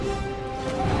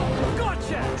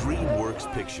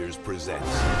Pictures presents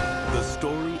the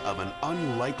story of an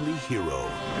unlikely hero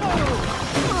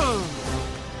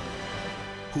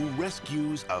who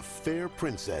rescues a fair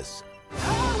princess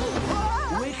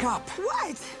Wake up!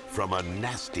 What? from a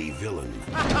nasty villain.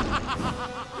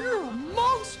 You're a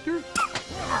monster!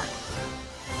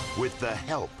 With the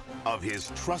help of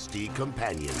his trusty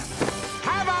companion.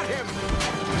 How about him?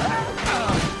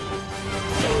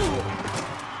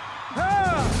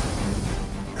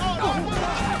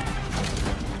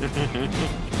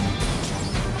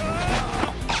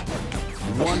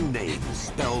 One name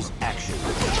spells action.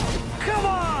 Come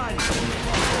on!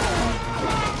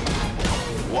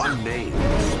 One name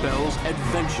spells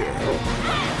adventure.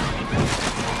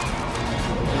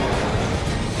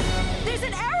 There's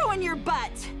an arrow in your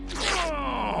butt!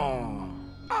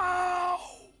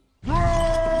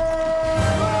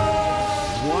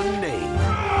 One name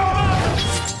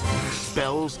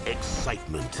spells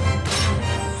excitement.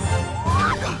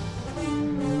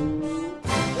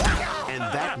 And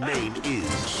that name is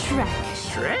Shrek.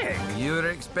 Shrek? You're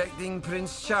expecting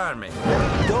Prince Charming.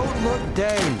 Don't look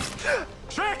down.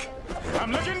 Shrek!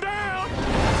 I'm looking down!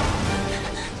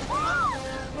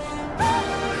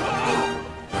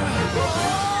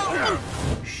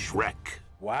 Shrek.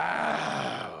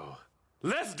 Wow!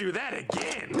 Let's do that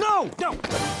again! No!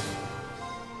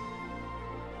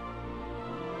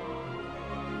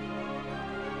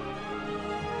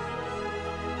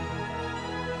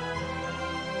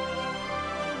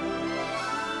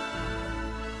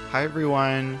 Hi,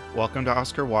 everyone. Welcome to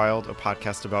Oscar Wild, a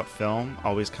podcast about film,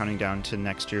 always counting down to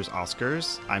next year's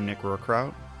Oscars. I'm Nick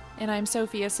Rohrkraut. And I'm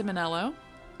Sophia Simonello.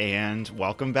 And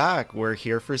welcome back. We're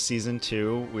here for season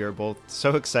 2. We are both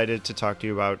so excited to talk to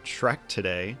you about Shrek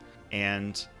today.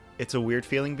 And it's a weird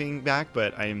feeling being back,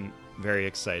 but I'm very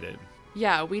excited.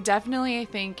 Yeah, we definitely, I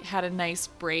think, had a nice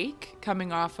break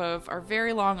coming off of our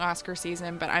very long Oscar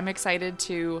season, but I'm excited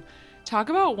to talk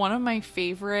about one of my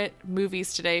favorite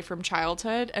movies today from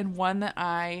childhood, and one that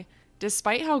I,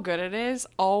 despite how good it is,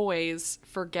 always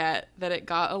forget that it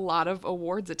got a lot of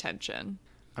awards attention.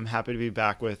 I'm happy to be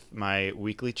back with my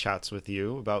weekly chats with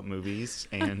you about movies,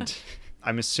 and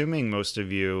I'm assuming most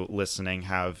of you listening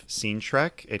have seen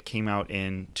Shrek. It came out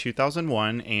in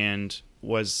 2001 and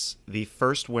was the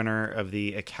first winner of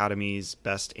the Academy's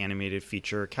Best Animated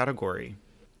Feature category.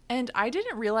 And I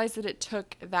didn't realize that it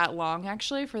took that long,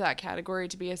 actually, for that category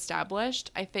to be established.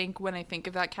 I think when I think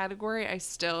of that category, I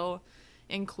still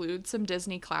include some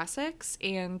Disney classics.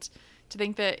 And to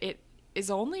think that it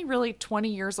is only really 20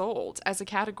 years old as a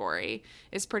category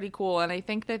is pretty cool. And I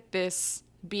think that this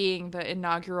being the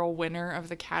inaugural winner of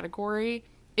the category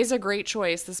is a great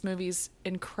choice. This movie's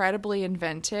incredibly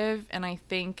inventive, and I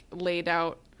think laid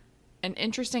out an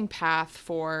interesting path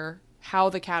for how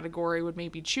the category would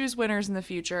maybe choose winners in the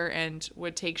future and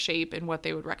would take shape in what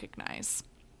they would recognize.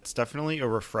 It's definitely a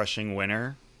refreshing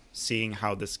winner, seeing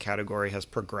how this category has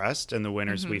progressed and the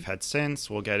winners we've had since.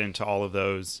 We'll get into all of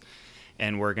those,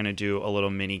 and we're going to do a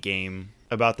little mini game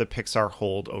about the Pixar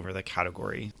hold over the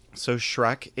category. So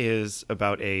Shrek is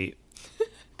about a...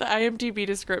 The IMDb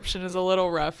description is a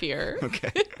little rough here.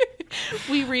 Okay.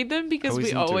 We read them because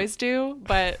we always do,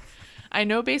 but I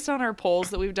know based on our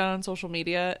polls that we've done on social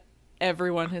media,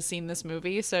 everyone has seen this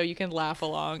movie, so you can laugh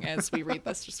along as we read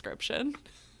this description.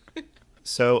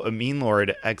 So, a mean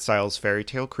lord exiles fairy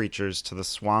tale creatures to the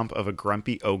swamp of a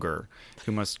grumpy ogre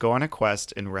who must go on a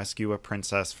quest and rescue a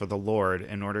princess for the lord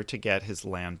in order to get his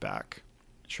land back.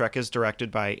 Shrek is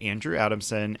directed by Andrew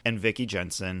Adamson and Vicky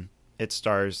Jensen. It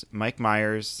stars Mike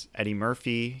Myers, Eddie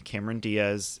Murphy, Cameron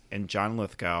Diaz, and John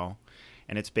Lithgow,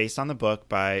 and it's based on the book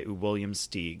by William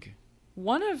Steig.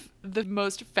 One of the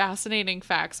most fascinating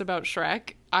facts about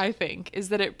Shrek, I think, is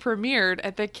that it premiered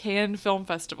at the Cannes Film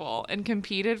Festival and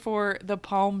competed for the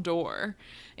Palme d'Or.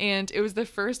 And it was the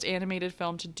first animated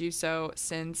film to do so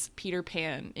since Peter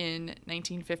Pan in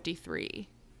 1953.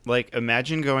 Like,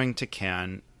 imagine going to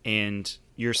Cannes and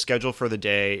your schedule for the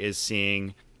day is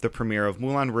seeing the premiere of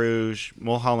Moulin Rouge,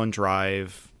 Mulholland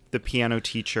Drive, The Piano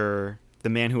Teacher, The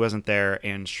Man Who Wasn't There,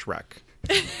 and Shrek.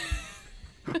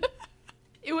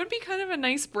 It would be kind of a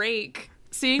nice break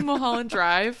seeing Mulholland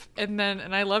Drive and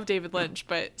I love David Lynch,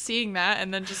 but seeing that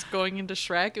and then just going into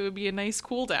Shrek, it would be a nice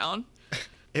cool down.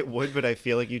 It would, but I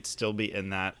feel like you'd still be in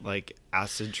that like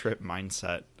acid trip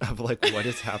mindset of like, what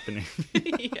is happening?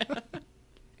 Yeah.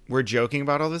 We're joking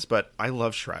about all this, but I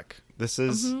love Shrek. This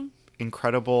is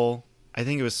incredible. I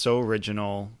think it was so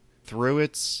original. Through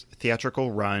its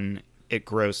theatrical run, it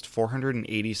grossed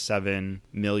 $487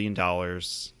 million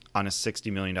on a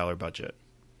 $60 million budget.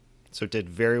 So it did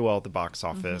very well at the box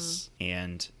office,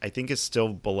 and I think is still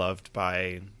beloved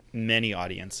by many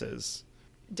audiences.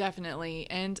 Definitely.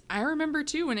 And I remember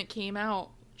too when it came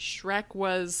out, Shrek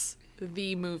was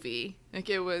the movie. Like,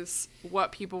 it was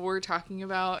what people were talking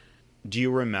about. Do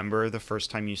you remember the first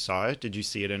time you saw it? Did you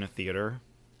see it in a theater?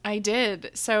 I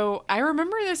did. So I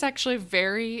remember this actually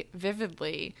very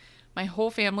vividly. My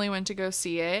whole family went to go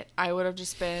see it. I would have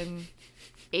just been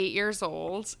 8 years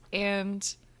old,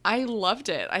 and I loved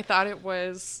it. I thought it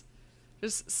was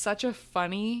just such a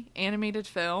funny animated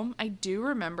film. I do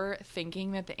remember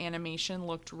thinking that the animation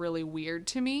looked really weird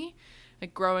to me.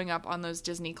 Like, growing up on those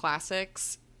Disney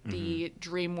classics, the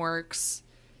DreamWorks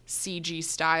CG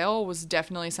style was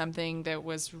definitely something that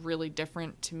was really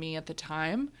different to me at the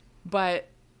time. But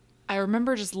I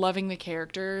remember just loving the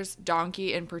characters.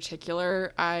 Donkey in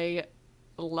particular, I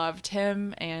loved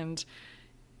him, and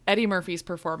Eddie Murphy's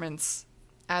performance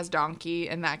as Donkey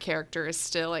and that character is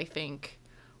still, I think,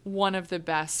 one of the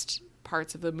best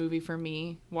parts of the movie for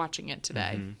me watching it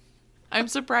today. I'm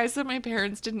surprised that my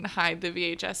parents didn't hide the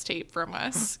VHS tape from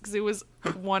us, because it was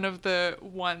one of the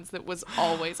ones that was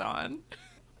always on.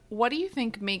 What do you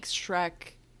think makes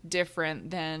Shrek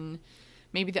different than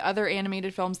maybe the other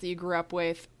animated films that you grew up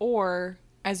with, or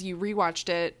as you rewatched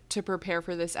it to prepare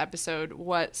for this episode,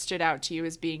 what stood out to you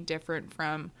as being different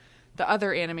from the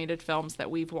other animated films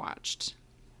that we've watched?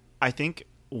 I think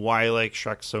why I like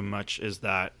Shrek so much is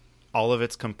that all of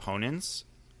its components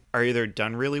are either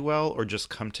done really well or just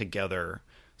come together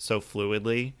so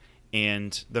fluidly.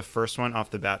 And the first one off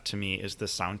the bat to me is the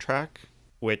soundtrack,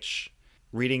 which,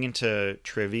 reading into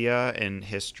trivia and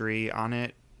history on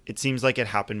it, it seems like it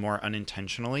happened more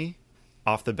unintentionally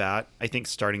off the bat. I think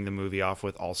starting the movie off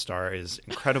with All Star is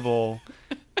incredible.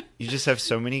 You just have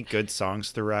so many good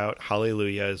songs throughout.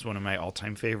 Hallelujah is one of my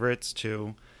all-time favorites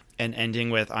too. And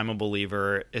ending with I'm a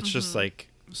Believer, it's just like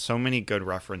so many good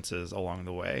references along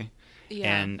the way.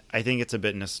 Yeah. And I think it's a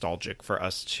bit nostalgic for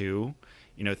us too,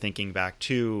 you know, thinking back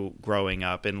to growing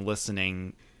up and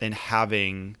listening and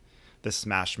having the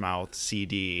Smash Mouth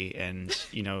CD, and,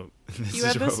 you know, you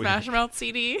had the Smash Mouth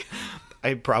CD?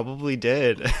 I probably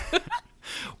did.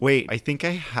 Wait, I think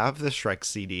I have the Shrek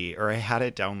CD, or I had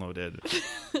it downloaded.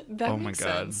 That makes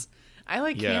sense.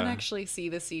 I can't actually see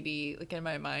the CD in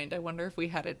my mind. I wonder if we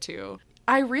had it too.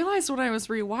 I realized when I was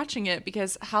rewatching it,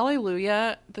 because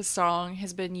Hallelujah, the song,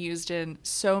 has been used in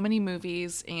so many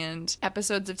movies and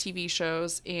episodes of TV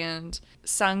shows and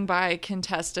sung by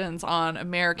contestants on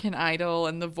American Idol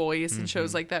and The Voice and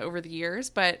shows like that over the years.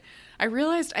 But I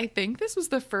realized I think this was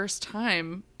the first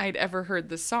time I'd ever heard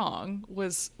the song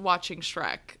was watching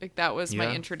Shrek. Like, that was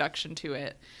my introduction to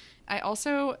it. I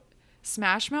also,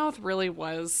 Smash Mouth really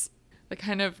was the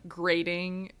kind of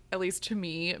grating, at least to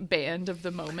me, band of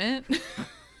the moment,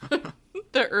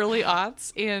 the early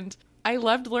aughts. And I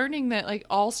loved learning that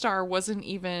All Star wasn't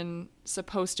even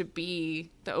supposed to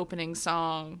be the opening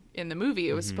song in the movie.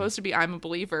 It was supposed to be I'm a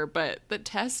Believer, but the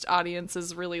test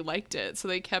audiences really liked it, so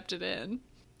they kept it in.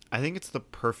 I think it's the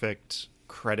perfect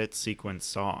credit sequence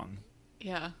song.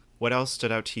 Yeah. What else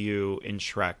stood out to you in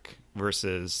Shrek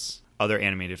versus other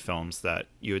animated films that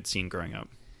you had seen growing up?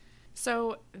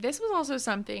 So this was also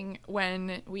something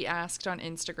when we asked on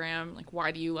Instagram,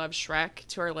 why do you love Shrek,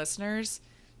 to our listeners?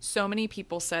 So many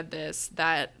people said this,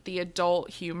 that the adult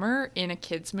humor in a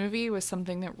kid's movie was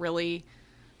something that really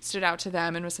stood out to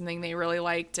them and was something they really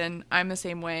liked. And I'm the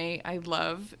same way. I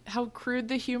love how crude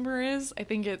the humor is. I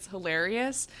think it's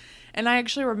hilarious. And I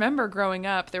actually remember growing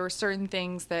up, there were certain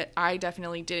things that I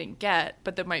definitely didn't get,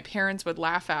 but that my parents would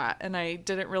laugh at, and I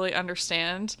didn't really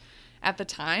understand at the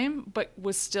time, but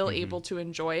was still able to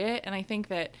enjoy it. And I think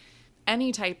that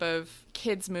any type of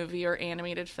kids movie or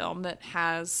animated film that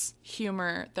has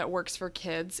humor that works for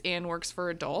kids and works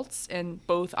for adults, and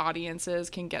both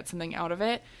audiences can get something out of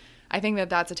it, I think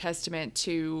that that's a testament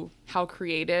to how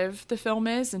creative the film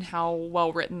is and how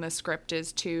well written the script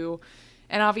is too.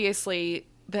 And obviously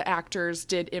the actors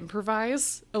did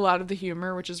improvise a lot of the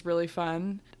humor, which is really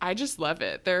fun. I just love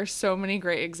it. There are so many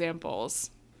great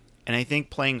examples. And I think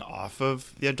playing off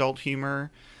of the adult humor,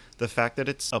 the fact that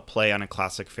it's a play on a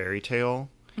classic fairy tale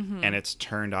and it's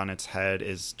turned on its head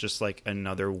is just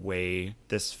another way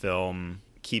this film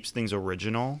keeps things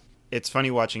original. It's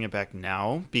funny watching it back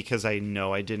now because I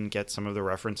know I didn't get some of the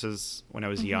references when I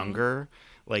was younger,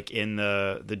 in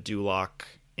the Duloc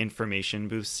information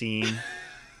booth scene.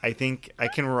 I think I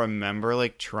can remember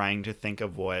trying to think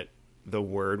of what the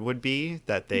word would be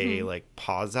that they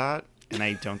pause at. And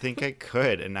I don't think I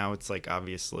could. And now it's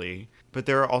obviously. But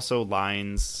there are also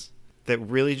lines that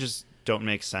really just don't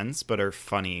make sense, but are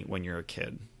funny when you're a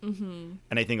kid. And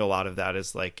I think a lot of that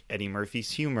is Eddie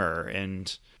Murphy's humor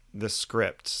and the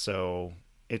script. So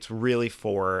it's really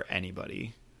for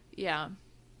anybody. Yeah.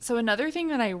 So another thing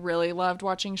that I really loved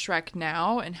watching Shrek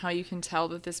now, and how you can tell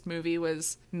that this movie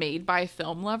was made by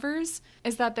film lovers,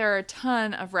 is that there are a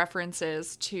ton of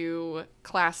references to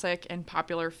classic and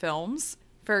popular films.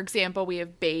 For example, we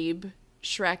have Babe.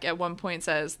 Shrek at one point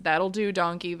says, "That'll do,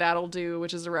 donkey, that'll do,"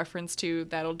 which is a reference to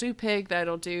 "That'll do, pig,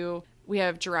 that'll do." We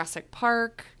have Jurassic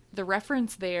Park. The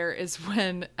reference there is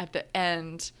when, at the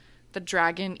end, the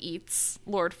dragon eats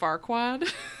Lord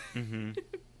Farquaad. Mm-hmm.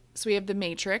 So we have The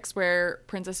Matrix, where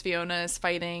Princess Fiona is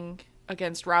fighting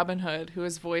against Robin Hood, who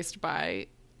is voiced by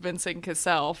Vincent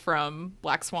Cassel from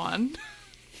Black Swan.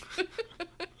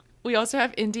 We also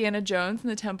have Indiana Jones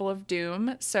and the Temple of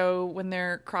Doom. So when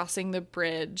they're crossing the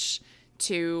bridge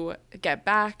to get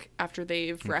back after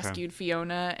they've rescued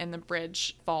Fiona and the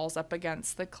bridge falls up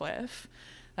against the cliff.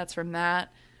 That's from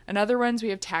that. Another ones, we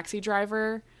have Taxi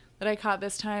Driver that I caught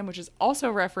this time, which is also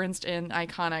referenced in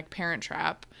iconic Parent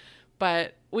Trap.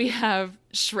 But we have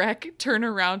Shrek turn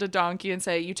around a donkey and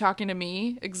say, "You talking to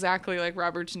me?" Exactly like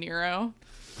Robert De Niro.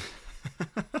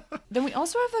 Then we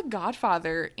also have The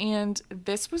Godfather. And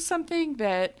this was something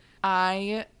that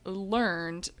I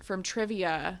learned from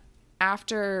trivia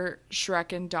after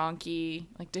Shrek and Donkey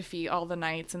defeat all the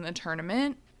knights in the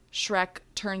tournament. Shrek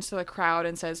turns to the crowd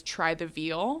and says, "Try the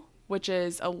veal," which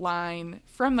is a line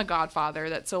from The Godfather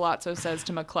that Sollozzo says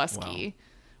to McCluskey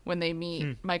when they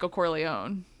meet Michael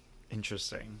Corleone.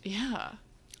 Interesting. Yeah.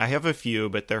 I have a few,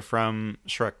 but they're from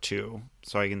Shrek 2,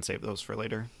 so I can save those for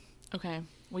later. Okay.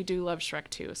 We do love Shrek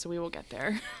 2, so we will get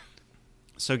there.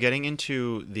 So getting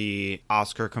into the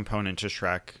Oscar component to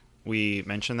Shrek, we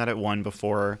mentioned that it won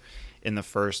before in the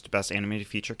first Best Animated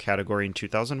Feature category in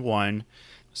 2001.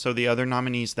 So the other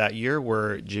nominees that year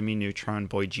were Jimmy Neutron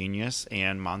Boy Genius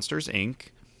and Monsters, Inc.,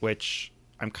 which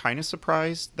I'm kind of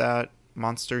surprised that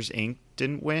Monsters, Inc.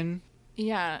 didn't win.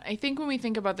 Yeah, I think when we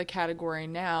think about the category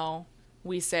now,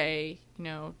 we say,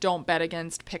 don't bet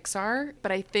against Pixar.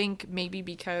 But I think maybe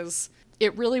because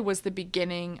it really was the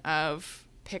beginning of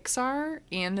Pixar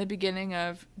and the beginning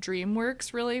of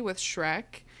DreamWorks, really, with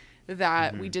Shrek,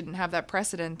 that we didn't have that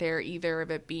precedent there either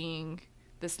of it being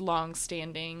this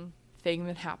long-standing thing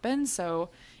that happened. So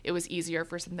it was easier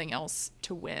for something else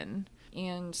to win.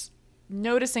 And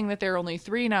noticing that there are only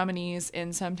 3 nominees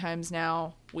and sometimes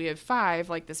now we have 5,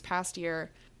 like this past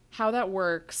year, how that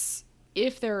works,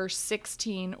 if there are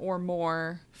 16 or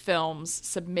more films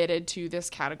submitted to this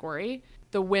category,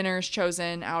 the winner's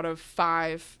chosen out of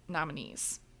 5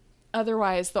 nominees.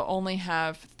 Otherwise, they'll only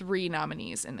have 3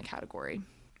 nominees in the category.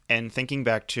 And thinking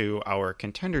back to our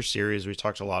Contender series, we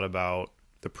talked a lot about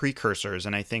the precursors,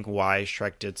 and I think why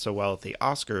Shrek did so well at the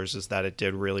Oscars is that it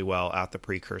did really well at the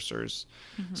precursors.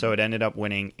 Mm-hmm. So it ended up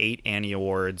winning 8 Annie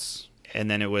Awards, and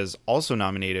then it was also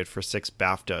nominated for 6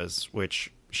 BAFTAs,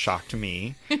 which shocked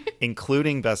me,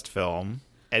 including Best Film.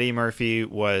 Eddie Murphy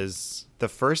was the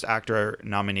first actor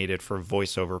nominated for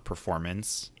voiceover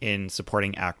performance in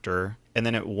supporting actor, and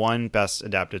then it won Best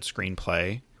Adapted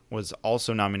Screenplay, was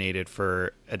also nominated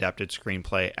for Adapted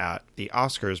Screenplay at the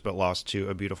Oscars, but lost to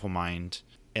A Beautiful Mind.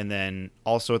 And then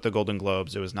also at the Golden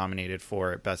Globes, it was nominated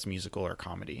for Best Musical or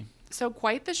Comedy. So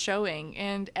quite the showing.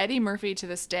 And Eddie Murphy to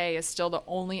this day is still the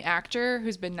only actor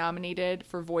who's been nominated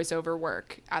for voiceover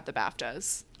work at the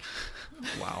BAFTAs.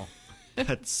 Wow.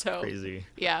 That's crazy.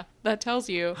 Yeah, that tells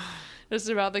you just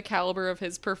about the caliber of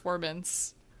his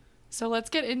performance. So let's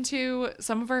get into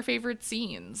some of our favorite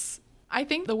scenes. I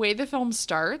think the way the film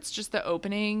starts, just the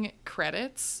opening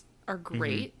credits, are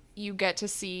great. You get to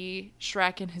see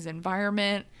Shrek in his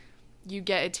environment. You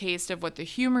get a taste of what the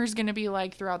humor is going to be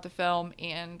like throughout the film.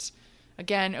 And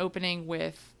again, opening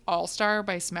with All Star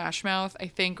by Smash Mouth, I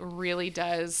think really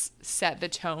does set the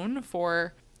tone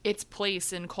for its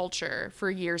place in culture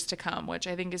for years to come, which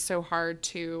I think is so hard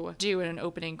to do in an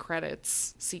opening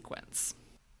credits sequence.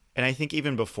 And I think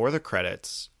even before the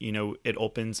credits, it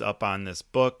opens up on this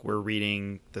book. We're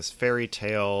reading this fairy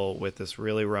tale with this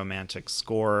really romantic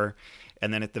score.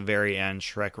 And then at the very end,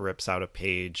 Shrek rips out a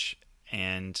page.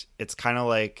 And it's kind of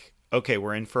like, okay,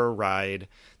 we're in for a ride.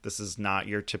 This is not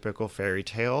your typical fairy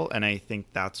tale. And I think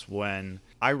that's when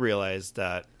I realized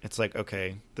that it's like,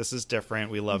 okay, this is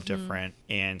different. We love different.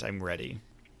 And I'm ready.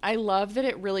 I love that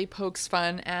it really pokes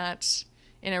fun at,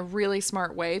 in a really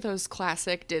smart way, those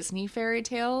classic Disney fairy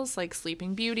tales like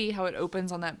Sleeping Beauty, how it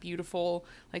opens on that beautiful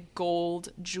gold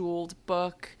jeweled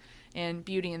book, and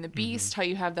Beauty and the Beast, how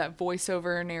you have that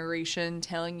voiceover narration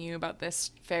telling you about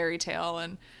this fairy tale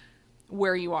and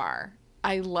where you are.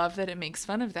 I love that it makes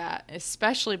fun of that,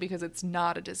 especially because it's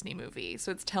not a Disney movie. So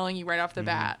it's telling you right off the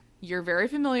bat, you're very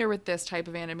familiar with this type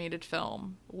of animated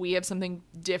film. We have something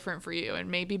different for you and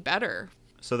maybe better.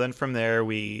 So then from there,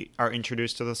 we are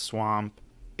introduced to the swamp.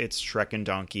 it's Shrek and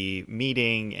Donkey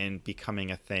meeting and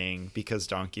becoming a thing because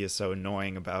Donkey is so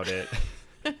annoying about it.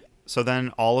 So then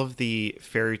all of the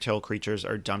fairy tale creatures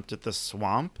are dumped at the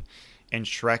swamp, and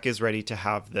Shrek is ready to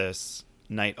have this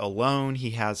night alone.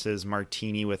 He has his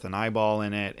martini with an eyeball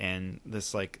in it and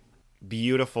this like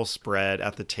beautiful spread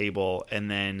at the table. And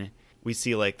then we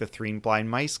see like the three blind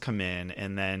mice come in,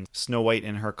 and then Snow White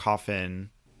in her coffin,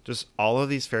 just all of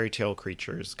these fairy tale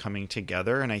creatures coming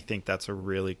together. And I think that's a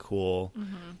really cool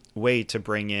way to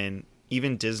bring in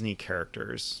even Disney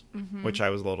characters, which I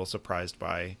was a little surprised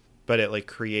by. But it like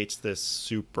creates this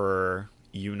super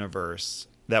universe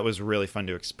that was really fun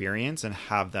to experience and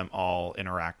have them all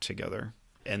interact together.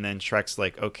 And then Shrek's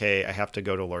like, okay, I have to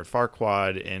go to Lord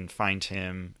Farquaad and find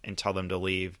him and tell them to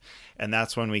leave. And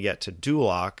that's when we get to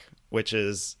Duloc, which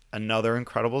is another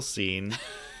incredible scene.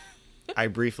 I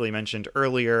briefly mentioned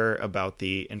earlier about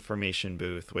the information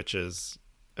booth, which is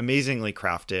amazingly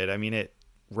crafted. I mean, it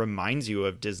reminds you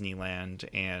of Disneyland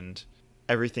and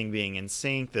everything being in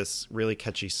sync, this really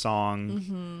catchy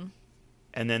song.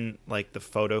 And then like the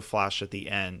photo flash at the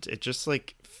end, it just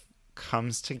like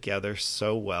comes together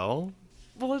so well.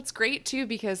 Well, it's great too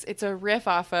because it's a riff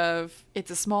off of It's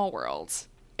a Small World,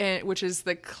 which is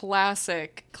the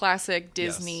classic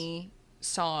Disney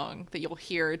song that you'll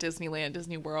hear at Disneyland,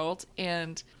 Disney World.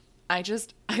 And I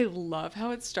love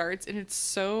how it starts, and it's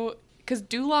so, because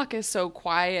Duloc is so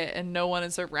quiet and no one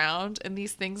is around, and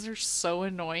these things are so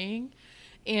annoying.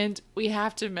 And we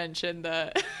have to mention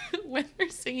when they're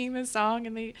singing the song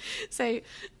and they say,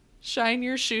 shine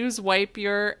your shoes, wipe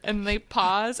your, and they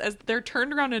pause as they're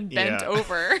turned around and bent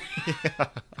over.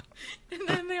 And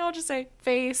then they all just say,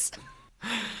 face.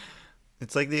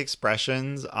 It's like the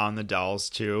expressions on the dolls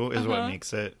too is what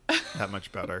makes it that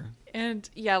much better. And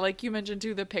yeah, like you mentioned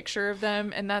too, the picture of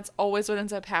them, and that's always what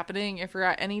ends up happening if you're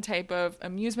at any type of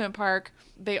amusement park.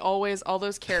 They always, all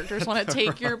those characters want to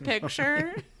take your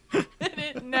picture. And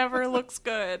it never looks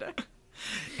good.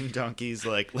 And Donkey's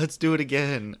like, let's do it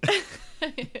again.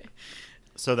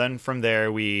 So then from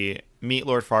there we meet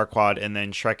Lord Farquaad, and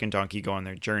then Shrek and Donkey go on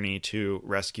their journey to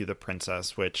rescue the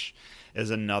princess, which is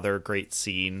another great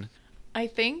scene. I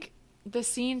think the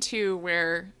scene too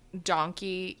where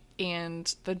Donkey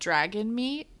and the dragon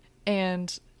meet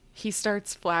and he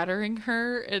starts flattering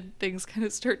her and things kind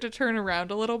of start to turn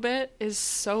around a little bit is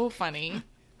so funny.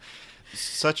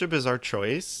 Such a bizarre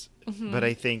choice, but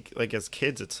I think like as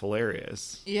kids it's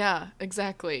hilarious. Yeah,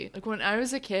 exactly. Like when I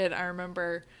was a kid, I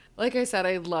remember, like I said,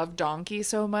 I loved Donkey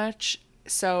so much.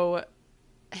 So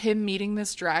him meeting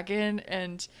this dragon,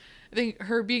 and I think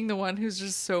her being the one who's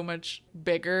just so much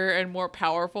bigger and more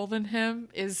powerful than him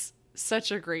is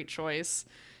such a great choice.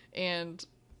 And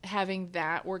having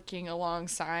that working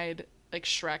alongside like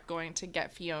Shrek going to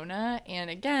get Fiona, and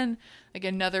again, like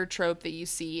another trope that you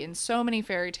see in so many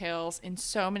fairy tales, in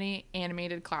so many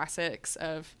animated classics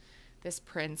of this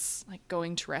prince like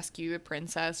going to rescue the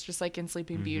princess, just like in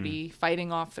Sleeping Beauty,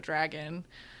 fighting off the dragon.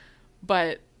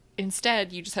 But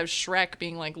instead you just have Shrek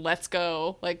being like, let's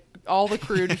go, like all the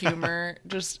crude humor,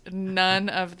 just none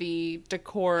of the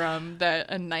decorum that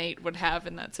a knight would have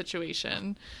in that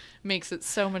situation makes it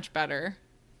so much better.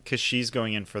 Because she's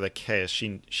going in for the kiss.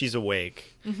 She's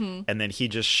awake. And then he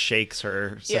just shakes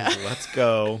her, says, let's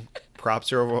go, props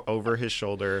her over his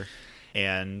shoulder,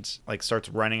 and like starts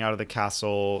running out of the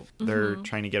castle. They're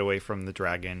trying to get away from the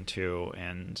dragon too.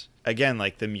 And again,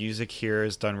 like the music here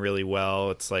is done really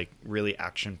well. It's like really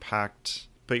action packed,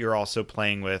 but you're also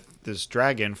playing with this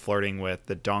dragon flirting with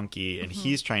the donkey, and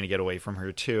he's trying to get away from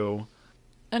her too.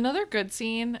 Another good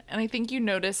scene, and I think you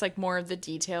notice like more of the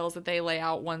details that they lay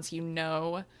out once you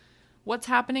know what's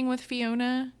happening with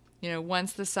Fiona. You know,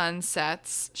 once the sun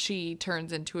sets, she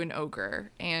turns into an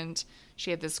ogre, and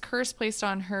she had this curse placed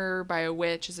on her by a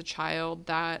witch as a child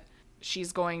that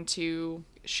she's going to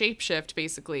shapeshift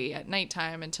basically at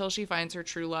nighttime until she finds her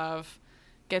true love,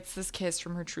 gets this kiss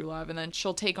from her true love, and then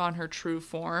she'll take on her true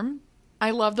form. I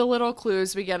love the little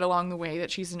clues we get along the way that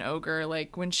she's an ogre,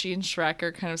 like when she and Shrek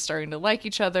are kind of starting to like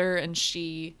each other and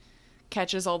she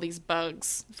catches all these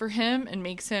bugs for him and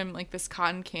makes him like this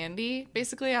cotton candy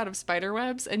basically out of spider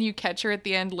webs, and you catch her at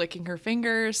the end licking her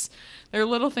fingers. There are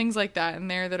little things like that in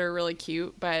there that are really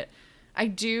cute, but I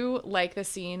do like the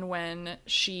scene when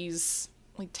she's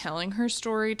like telling her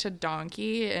story to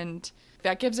Donkey, and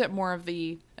that gives it more of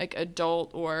the like adult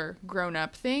or grown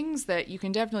up things that you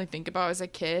can definitely think about as a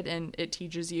kid, and it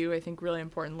teaches you, I think, really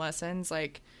important lessons,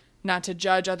 like not to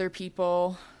judge other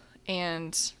people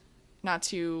and not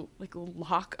to like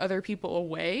lock other people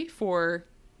away for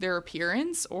their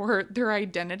appearance or their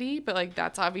identity, but like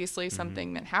that's obviously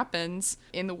something that happens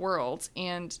in the world.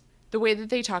 And the way that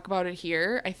they talk about it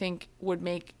here, I think would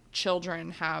make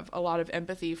children have a lot of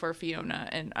empathy for Fiona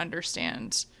and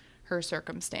understand her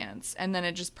circumstance. And then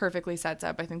it just perfectly sets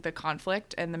up, I think, the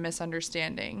conflict and the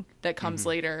misunderstanding that comes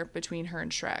later between her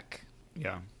and Shrek.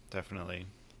 Yeah, definitely.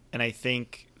 And I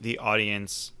think the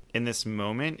audience in this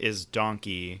moment is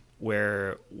Donkey,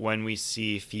 where when we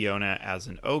see Fiona as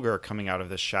an ogre coming out of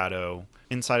the shadow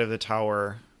inside of the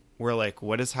tower, we're like,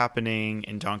 what is happening?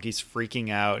 And Donkey's freaking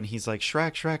out, and he's like,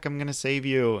 Shrek, I'm gonna save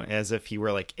you, as if he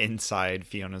were like inside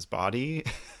Fiona's body.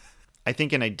 I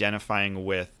think in identifying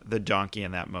with the Donkey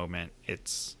in that moment,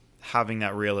 it's having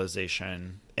that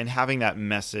realization and having that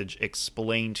message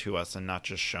explained to us and not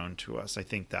just shown to us. I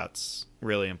think that's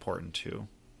really important too.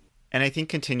 And I think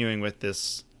continuing with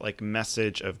this like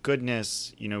message of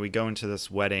goodness, you know, we go into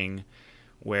this wedding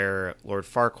where Lord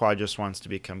Farquaad just wants to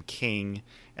become king,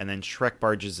 and then Shrek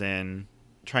barges in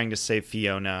trying to save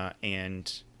Fiona,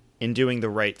 and in doing the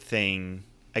right thing,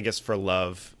 I guess for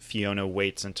love, Fiona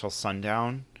waits until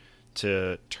sundown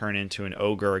to turn into an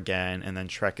ogre again, and then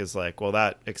Shrek is like, well,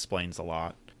 that explains a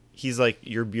lot. He's like,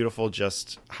 you're beautiful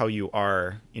just how you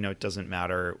are, you know, it doesn't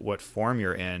matter what form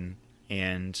you're in.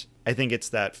 And I think it's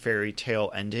that fairy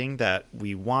tale ending that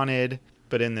we wanted,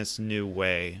 but in this new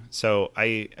way. So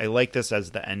I like this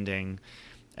as the ending.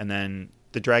 And then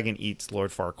the dragon eats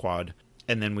Lord Farquaad,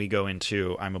 and then we go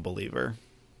into I'm a Believer.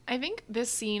 I think this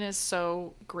scene is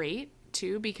so great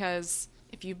too, because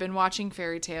if you've been watching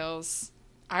fairy tales,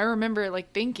 I remember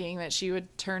like thinking that she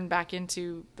would turn back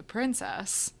into the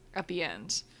princess at the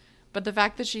end. But the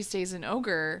fact that she stays an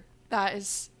ogre,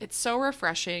 it's so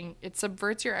refreshing. It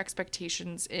subverts your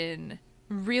expectations in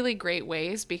really great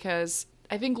ways, because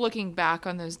I think looking back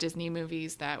on those Disney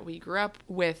movies that we grew up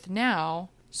with now,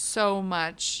 so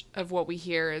much of what we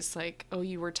hear is like, oh,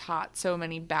 you were taught so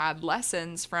many bad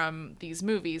lessons from these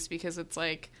movies, because it's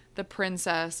like the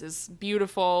princess is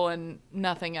beautiful and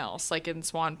nothing else. Like in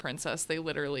Swan Princess, they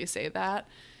literally say that.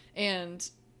 And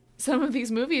some of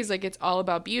these movies, like, it's all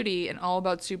about beauty and all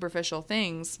about superficial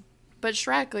things. But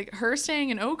Shrek, like, her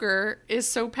staying an ogre is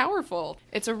so powerful.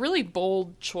 It's a really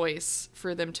bold choice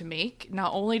for them to make.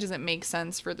 Not only does it make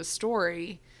sense for the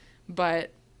story,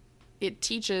 but it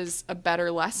teaches a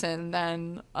better lesson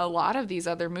than a lot of these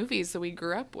other movies that we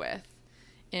grew up with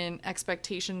in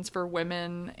expectations for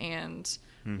women and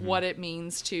what it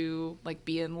means to, like,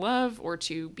 be in love or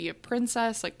to be a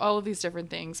princess, like, all of these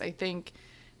different things. I think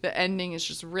the ending is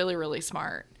just really, really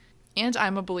smart. And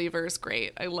I'm a Believer is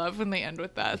great. I love when they end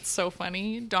with that. It's so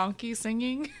funny. Donkey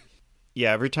singing.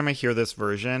 Yeah, every time I hear this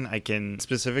version, I can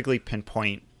specifically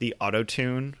pinpoint the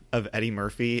auto-tune of Eddie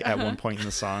Murphy at one point in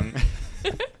the song.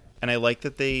 And I like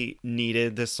that they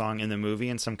needed this song in the movie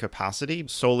in some capacity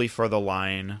solely for the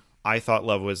line, I thought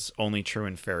love was only true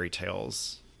in fairy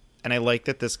tales. And I like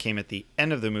that this came at the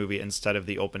end of the movie instead of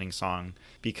the opening song,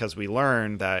 because we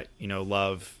learn that, you know,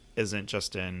 love isn't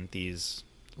just in these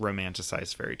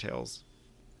romanticized fairy tales.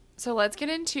 So let's get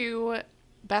into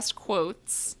best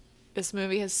quotes. This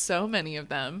movie has so many of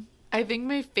them. I think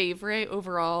my favorite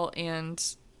overall, and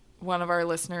one of our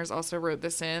listeners also wrote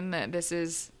this in, that this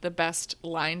is the best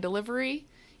line delivery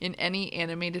in any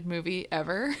animated movie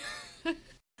ever.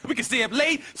 We can stay up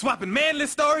late, swapping manly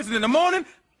stories, and in the morning,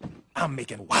 I'm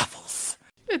making waffles.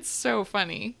 It's so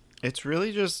funny. It's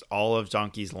really just all of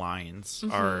Donkey's lines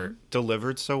are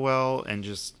delivered so well and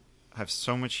just have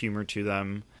so much humor to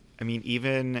them. I mean,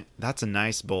 even, that's a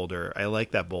nice boulder. I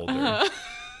like that boulder.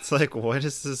 It's like, what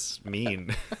does this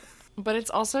mean? But it's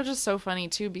also just so funny,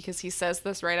 too, because he says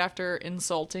this right after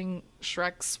insulting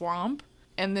Shrek's swamp.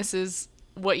 And this is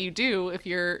what you do if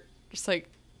you're just, like,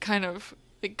 kind of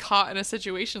like, caught in a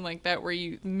situation like that where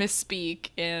you misspeak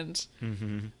and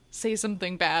say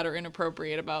something bad or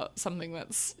inappropriate about something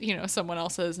that's, you know, someone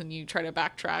else's, and you try to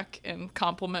backtrack and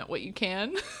compliment what you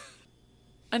can.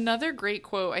 Another great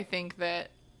quote, I think,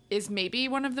 that is maybe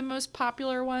one of the most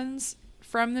popular ones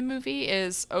from the movie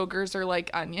is ogres are like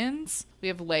onions. We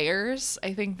have layers.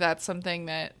 I think that's something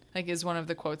that, like, is one of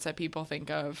the quotes that people think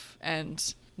of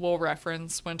and will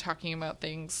reference when talking about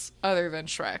things other than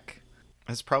Shrek.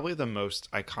 It's probably the most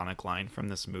iconic line from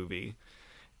this movie.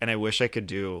 And I wish I could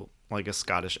do like a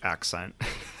Scottish accent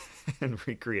and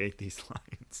recreate these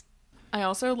lines. I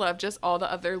also love just all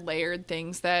the other layered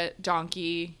things that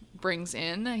Donkey brings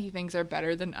in that he thinks are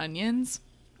better than onions,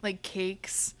 like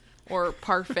cakes or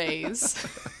parfaits.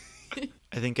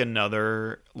 I think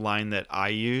another line that I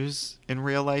use in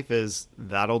real life is,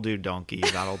 that'll do, Donkey,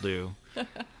 that'll do.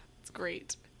 It's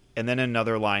great. And then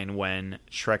another line when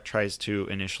Shrek tries to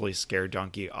initially scare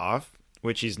Donkey off,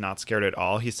 which he's not scared at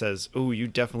all. He says, "Oh, you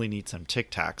definitely need some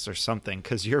Tic Tacs or something,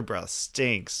 because your breath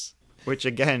stinks." Which,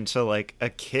 again, to like a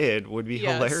kid would be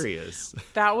Yes. hilarious.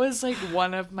 That was like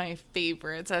one of my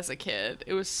favorites as a kid.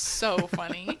 It was so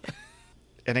funny.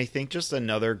 And I think just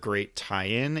another great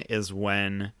tie-in is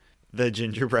when the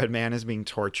gingerbread man is being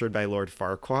tortured by Lord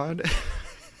Farquaad.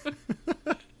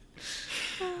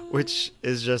 Which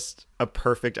is just a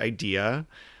perfect idea.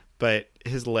 But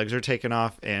his legs are taken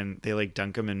off and they like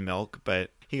dunk him in milk.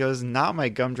 But he goes, "Not my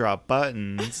gumdrop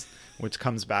buttons," which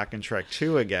comes back in Shrek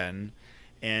 2 again.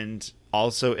 And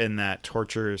also in that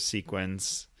torture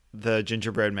sequence, the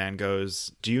gingerbread man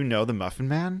goes, "Do you know the Muffin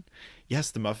Man?"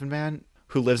 "Yes, the Muffin Man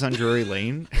who lives on Drury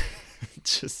Lane."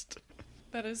 Just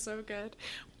That is so good.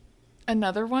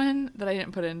 Another one that I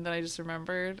didn't put in that I just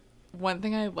remembered. One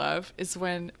thing I love is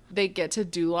when they get to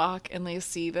Duloc and they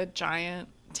see the giant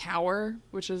tower,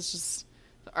 which is just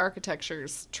the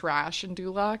architecture's trash in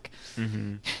Duloc.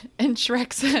 Mm-hmm. And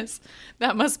Shrek says,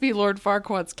 "That must be Lord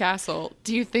Farquaad's castle.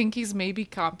 Do you think he's maybe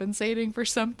compensating for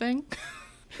something?"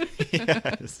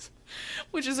 yes.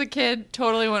 Which as a kid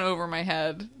totally went over my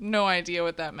head. No idea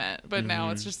what that meant. But now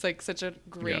it's just like such a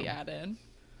great add-in.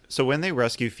 So when they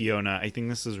rescue Fiona, I think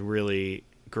this is really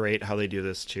great how they do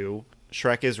this too.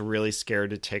 Shrek is really scared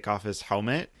to take off his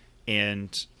helmet.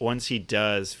 And once he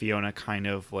does, Fiona kind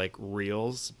of like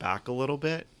reels back a little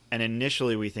bit. And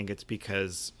initially we think it's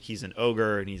because he's an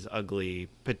ogre and he's ugly.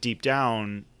 But deep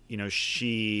down, you know,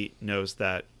 she knows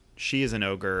that she is an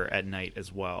ogre at night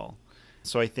as well.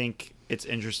 So I think it's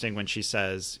interesting when she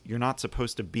says, "You're not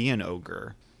supposed to be an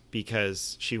ogre,"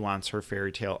 because she wants her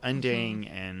fairy tale ending.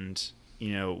 And,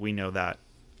 you know, we know that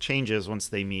changes once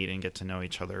they meet and get to know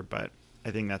each other. But I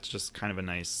think that's just kind of a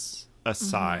nice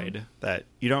aside that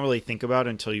you don't really think about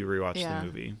until you rewatch the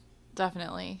movie.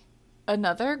 Definitely.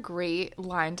 Another great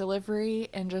line delivery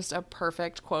and just a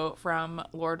perfect quote from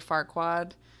Lord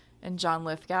Farquaad and John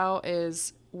Lithgow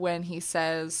is when he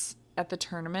says at the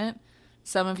tournament,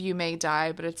 "Some of you may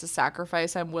die, but it's a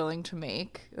sacrifice I'm willing to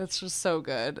make." That's just so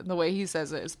good. And the way he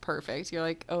says it is perfect. You're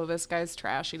like, oh, this guy's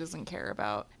trash. He doesn't care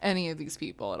about any of these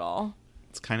people at all.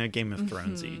 It's kind of Game of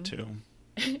Thrones-y too.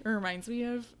 It reminds me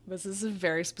of, this is a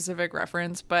very specific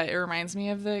reference, but it reminds me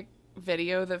of the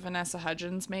video that Vanessa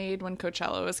Hudgens made when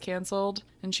Coachella was canceled.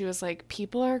 And she was like,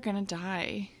 "People are going to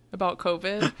die about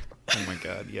COVID." Oh my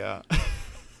God, yeah.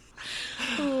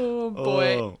 Oh,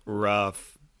 boy. Oh,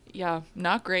 rough. Yeah,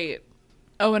 not great.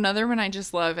 Oh, another one I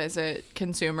just love as a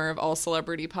consumer of all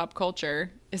celebrity pop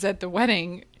culture is at the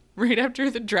wedding, right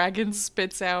after the dragon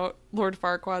spits out Lord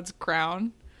Farquaad's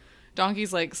crown.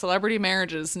 Donkey's like, "Celebrity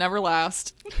marriages never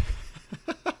last."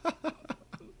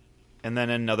 And then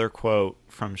another quote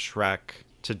from Shrek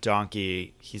to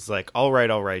Donkey. He's like, all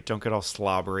right, don't get all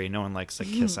slobbery. No one likes to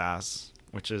kiss ass,"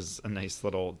 which is a nice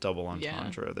little double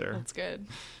entendre there. That's good.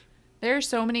 There are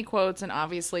so many quotes, and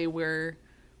obviously we're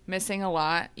missing a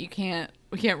lot. We can't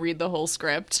read the whole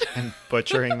script. And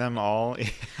butchering them all.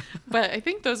 But I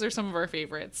think those are some of our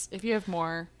favorites. If you have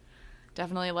more,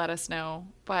 definitely let us know.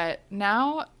 But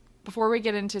now, before we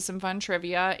get into some fun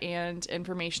trivia and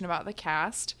information about the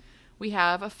cast, we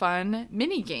have a fun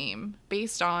mini game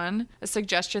based on a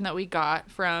suggestion that we got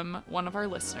from one of our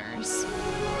listeners.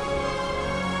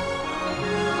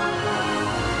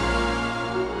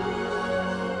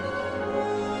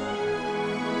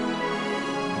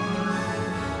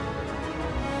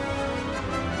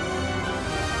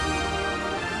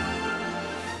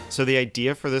 So the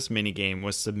idea for this minigame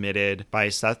was submitted by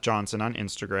Seth Johnson on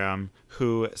Instagram,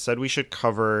 who said we should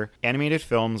cover animated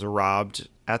films robbed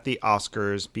at the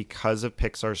Oscars because of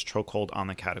Pixar's chokehold on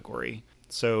the category.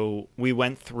 So we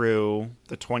went through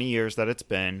the 20 years that it's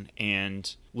been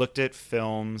and looked at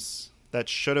films that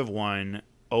should have won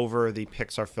over the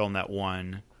Pixar film that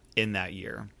won in that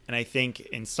year. And I think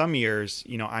in some years,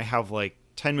 you know, I have like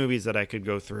 10 movies that I could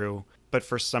go through, but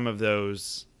for some of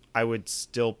those, I would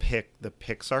still pick the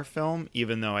Pixar film,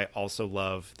 even though I also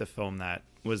love the film that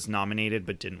was nominated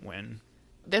but didn't win.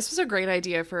 This was a great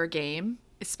idea for a game,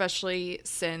 especially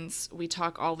since we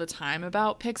talk all the time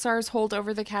about Pixar's hold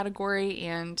over the category.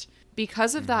 And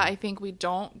because of that, I think we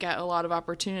don't get a lot of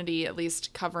opportunity, at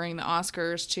least covering the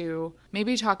Oscars, to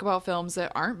maybe talk about films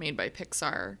that aren't made by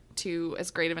Pixar to as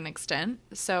great of an extent.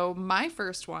 So my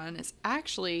first one is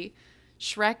actually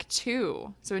Shrek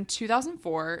 2. So in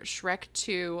 2004, Shrek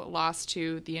 2 lost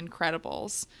to The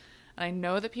Incredibles. And I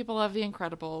know that people love The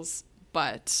Incredibles,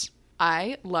 but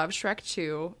I love Shrek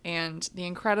 2, and The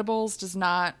Incredibles does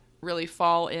not really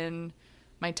fall in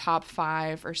my top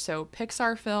 5 or so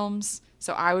Pixar films.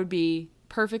 So I would be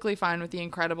perfectly fine with The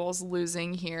Incredibles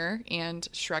losing here and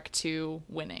Shrek 2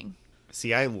 winning.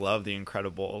 See, I love The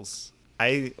Incredibles.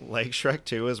 I like Shrek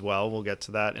 2 as well. We'll get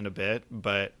to that in a bit,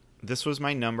 but this was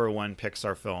my number one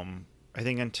Pixar film I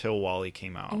think until WALL-E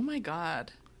came out. Oh my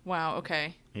god. Wow,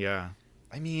 okay. Yeah.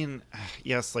 I mean,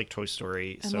 yes, like Toy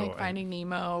Story. And like Finding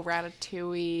Nemo,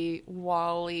 Ratatouille,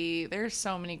 WALL-E. There's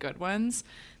so many good ones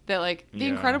that like The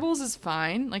Incredibles is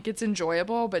fine. Like it's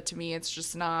enjoyable, but to me it's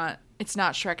just not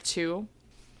Shrek 2.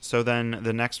 So then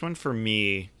the next one for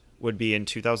me would be in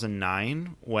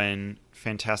 2009 when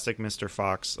Fantastic Mr.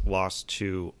 Fox lost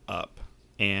to Up.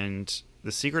 And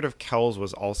The Secret of Kells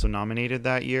was also nominated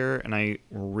that year, and I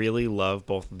really love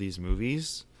both of these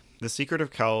movies. The Secret of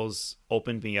Kells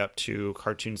opened me up to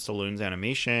Cartoon Saloon's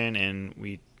animation, and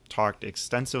we talked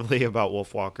extensively about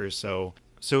Wolfwalkers, so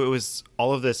it was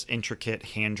all of this intricate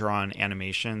hand-drawn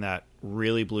animation that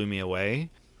really blew me away.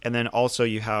 And then also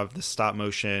you have the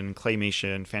stop-motion,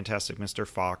 claymation, Fantastic Mr.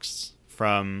 Fox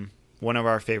from one of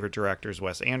our favorite directors,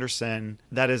 Wes Anderson.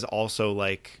 That is also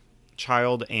like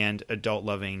child and adult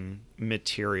loving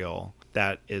material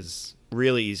that is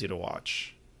really easy to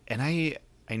watch. And I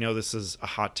know this is a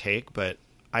hot take, but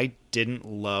I didn't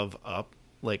love Up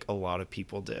like a lot of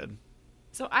people did.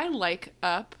 So I like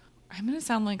Up. I'm going to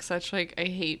sound like such like I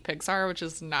hate Pixar, which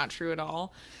is not true at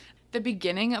all. The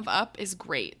beginning of Up is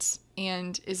great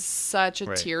and is such a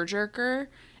tearjerker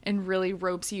and really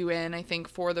ropes you in, I think,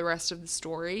 for the rest of the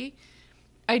story.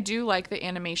 I do like the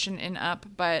animation in Up,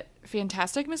 but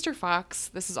Fantastic Mr. Fox,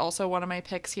 this is also one of my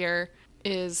picks here,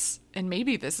 is, and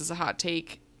maybe this is a hot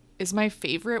take, is my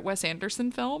favorite Wes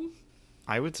Anderson film.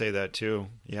 I would say that too,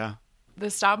 yeah. The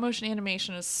stop motion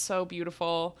animation is so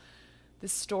beautiful. The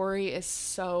story is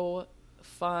so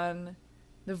fun.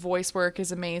 The voice work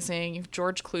is amazing. You have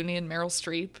George Clooney and Meryl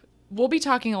Streep. We'll be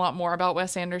talking a lot more about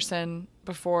Wes Anderson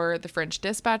before The French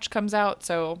Dispatch comes out,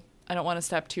 so I don't want to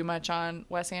step too much on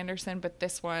Wes Anderson, but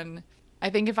this one, I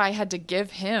think if I had to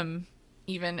give him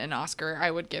even an Oscar, I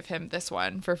would give him this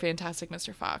one for Fantastic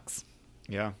Mr. Fox.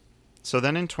 Yeah. So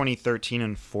then in 2013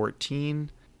 and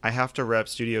 14, I have to rep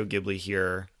Studio Ghibli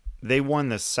here. They won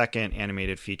the second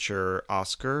animated feature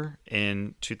Oscar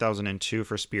in 2002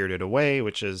 for Spirited Away,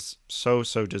 which is so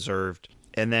deserved.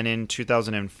 And then in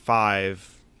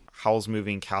 2005, Howl's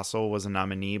Moving Castle was a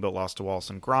nominee but lost to Wallace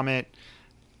and Gromit.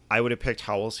 I would have picked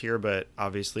Howl's here, but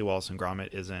obviously Wallace and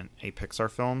Gromit isn't a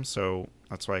Pixar film, so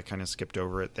that's why I kind of skipped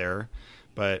over it there.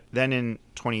 But then in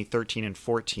 2013 and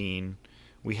 14,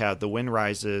 we had The Wind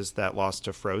Rises that lost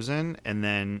to Frozen, and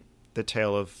then The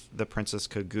Tale of the Princess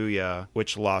Kaguya,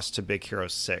 which lost to Big Hero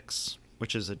 6,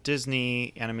 which is a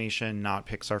Disney animation, not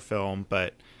Pixar film.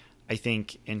 But I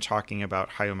think in talking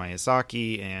about Hayao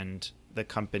Miyazaki and the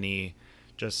company,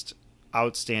 just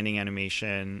outstanding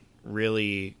animation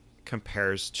really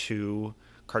compares to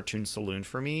Cartoon Saloon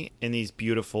for me in these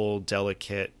beautiful,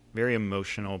 delicate, very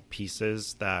emotional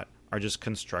pieces that are just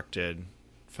constructed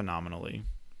phenomenally.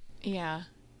 Yeah.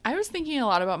 I was thinking a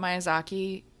lot about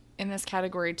Miyazaki in this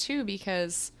category too,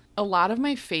 because a lot of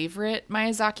my favorite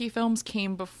Miyazaki films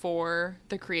came before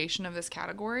the creation of this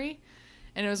category.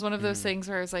 And it was one of those things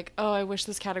where I was like, oh, I wish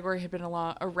this category had been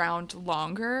around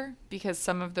longer, because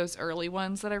some of those early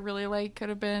ones that I really like could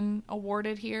have been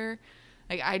awarded here.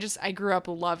 Like I grew up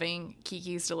loving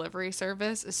Kiki's Delivery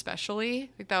Service,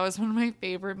 especially. Like that was one of my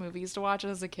favorite movies to watch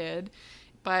as a kid.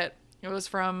 But it was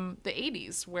from the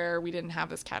 80s where we didn't have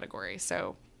this category.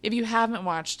 So if you haven't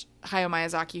watched Hayao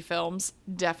Miyazaki films,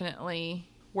 definitely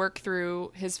work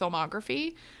through his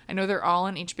filmography. I know they're all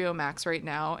on HBO Max right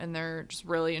now, and they're just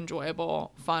really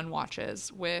enjoyable, fun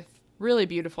watches with really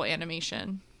beautiful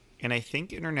animation. And I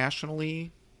think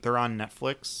internationally, they're on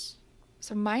Netflix.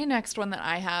 So my next one that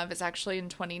I have is actually in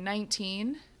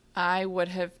 2019. I would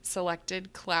have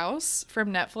selected Klaus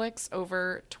from Netflix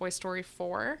over Toy Story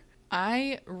 4.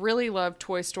 I really love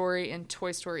Toy Story and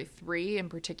Toy Story 3 in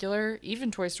particular,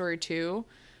 even Toy Story 2.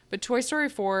 But Toy Story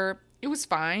 4, it was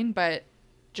fine, but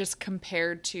just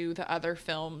compared to the other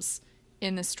films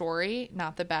in the story,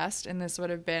 not the best. And this would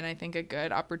have been, I think, a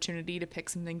good opportunity to pick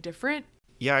something different.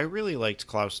 Yeah, I really liked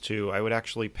Klaus too. I would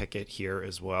actually pick it here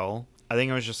as well. I think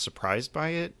I was just surprised by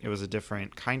it. It was a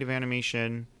different kind of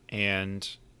animation, and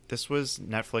this was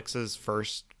Netflix's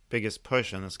first biggest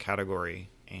push in this category.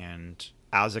 And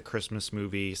as a Christmas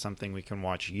movie, something we can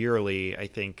watch yearly, I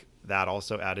think that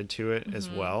also added to it as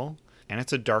well. And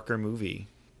it's a darker movie.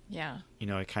 Yeah. You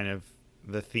know, it kind of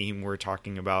the theme we're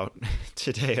talking about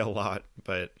today a lot,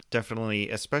 but definitely,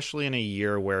 especially in a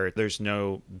year where there's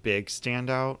no big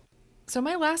standout. So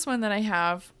my last one that I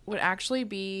have would actually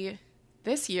be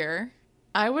this year.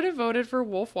 I would have voted for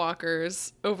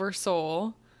Wolfwalkers over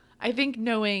Soul. I think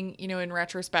knowing, you know, in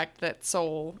retrospect that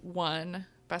Soul won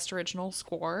Best Original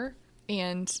Score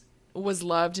and was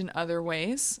loved in other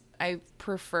ways. I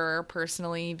prefer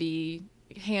personally the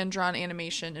hand-drawn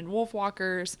animation in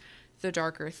Wolfwalkers, the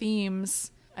darker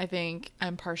themes. I think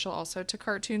I'm partial also to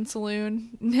Cartoon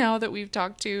Saloon now that we've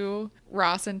talked to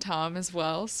Ross and Tom as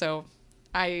well. So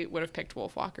I would have picked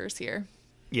Wolfwalkers here.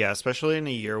 Yeah, especially in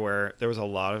a year where there was a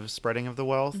lot of spreading of the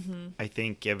wealth. I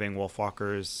think giving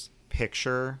Wolfwalkers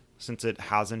picture, since it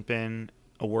hasn't been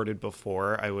awarded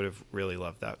before, I would have really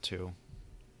loved that too.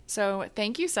 So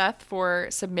thank you, Seth, for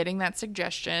submitting that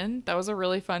suggestion. That was a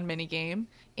really fun mini game.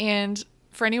 And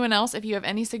for anyone else, if you have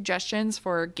any suggestions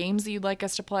for games that you'd like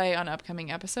us to play on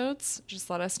upcoming episodes, just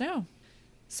let us know.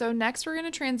 So next we're going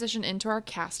to transition into our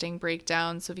casting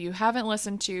breakdown. So if you haven't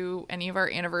listened to any of our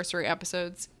anniversary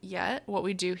episodes yet, what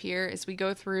we do here is we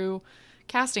go through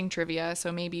casting trivia.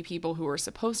 So maybe people who were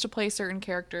supposed to play certain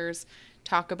characters,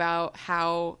 talk about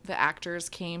how the actors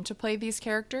came to play these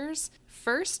characters.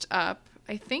 First up,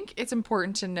 I think it's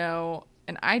important to know,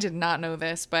 and I did not know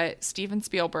this, but Steven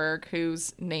Spielberg,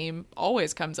 whose name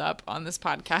always comes up on this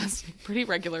podcast pretty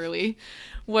regularly,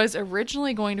 was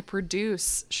originally going to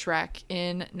produce Shrek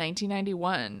in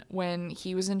 1991 when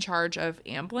he was in charge of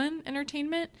Amblin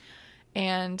Entertainment.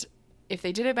 And if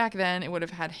they did it back then, it would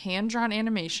have had hand-drawn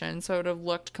animation, so it would have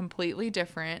looked completely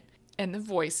different. And the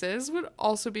voices would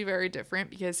also be very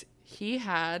different because he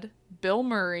had Bill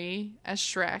Murray as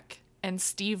Shrek and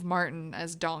Steve Martin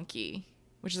as Donkey,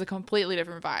 which is a completely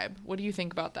different vibe. What do you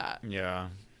think about that? Yeah.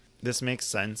 This makes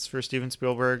sense for Steven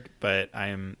Spielberg, but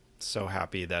I'm so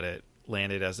happy that it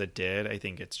landed as it did. I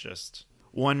think it's just,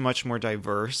 one, much more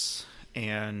diverse,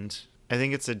 and I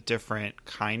think it's a different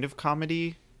kind of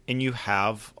comedy. And you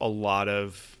have a lot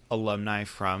of alumni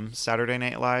from Saturday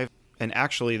Night Live. And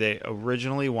actually, they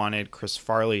originally wanted Chris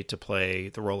Farley to play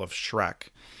the role of Shrek.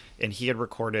 And he had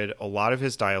recorded a lot of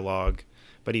his dialogue,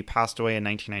 but he passed away in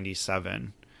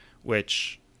 1997,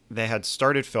 which they had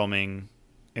started filming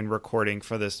and recording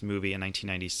for this movie in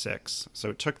 1996. So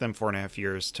it took them 4.5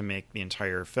 years to make the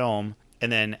entire film.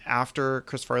 And then after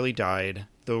Chris Farley died,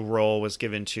 the role was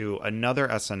given to another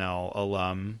SNL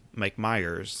alum, Mike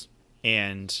Myers.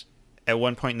 And at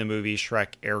one point in the movie,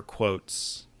 Shrek air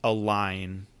quotes a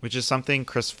line, which is something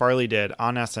Chris Farley did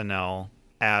on SNL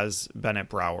as Bennett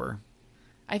Brower.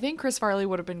 I think Chris Farley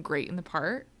would have been great in the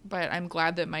part, but I'm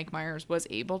glad that Mike Myers was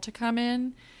able to come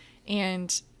in.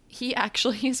 And he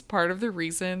actually is part of the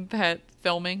reason that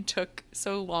filming took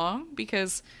so long,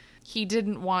 because he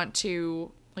didn't want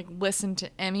to listen to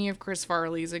any of Chris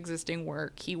Farley's existing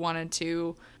work. He wanted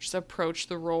to just approach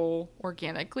the role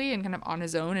organically and kind of on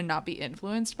his own and not be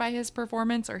influenced by his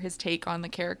performance or his take on the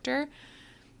character.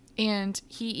 And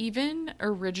he even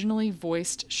originally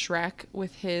voiced Shrek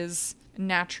with his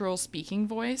natural speaking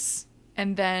voice,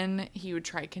 and then he would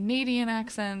try Canadian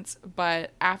accents,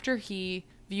 but after he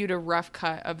viewed a rough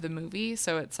cut of the movie,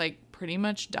 so it's pretty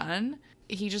much done,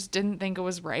 he just didn't think it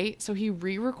was right, so he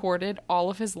re-recorded all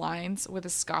of his lines with a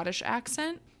Scottish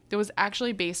accent that was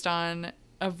actually based on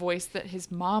a voice that his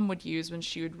mom would use when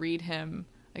she would read him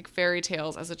fairy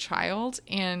tales as a child.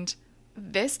 And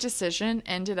this decision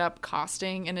ended up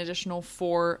costing an additional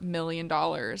 $4 million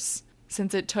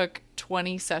since it took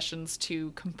 20 sessions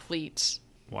to complete.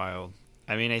 Wild.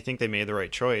 I mean, I think they made the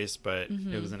right choice, but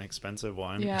it was an expensive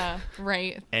one. Yeah,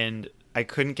 right. And I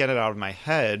couldn't get it out of my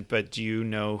head, but do you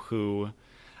know who...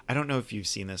 I don't know if you've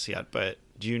seen this yet, but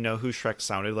do you know who Shrek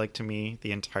sounded like to me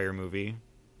the entire movie?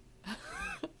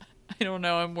 I don't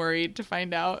know. I'm worried to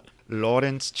find out.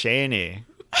 Lawrence Chaney.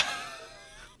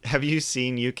 Have you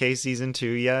seen UK season 2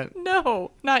 yet?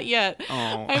 No, not yet.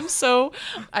 Oh.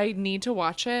 I need to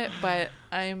watch it, but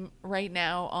I'm right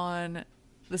now on,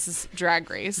 this is Drag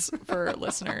Race for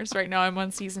listeners. Right now I'm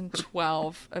on season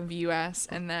 12 of US,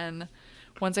 and then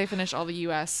once I finish all the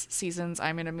US seasons,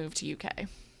 I'm going to move to UK.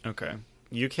 Okay.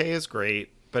 UK is great,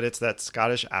 but it's that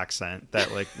Scottish accent that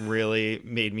really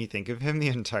made me think of him the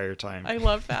entire time. I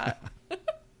love that.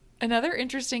 Another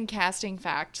interesting casting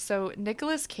fact. So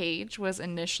Nicolas Cage was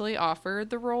initially offered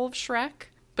the role of Shrek,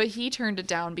 but he turned it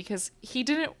down because he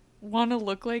didn't want to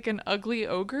look like an ugly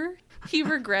ogre. He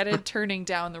regretted turning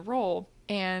down the role.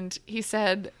 And he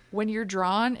said, when you're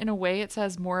drawn in a way, it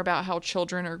says more about how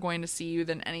children are going to see you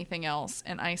than anything else.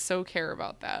 And I so care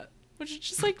about that. Which is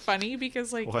just funny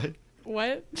because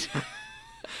What?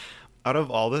 Out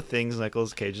of all the things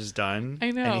Nicolas Cage has done,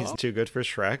 I know, and he's too good for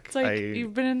Shrek. It's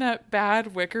you've been in that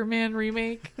bad Wicker Man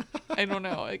remake. I don't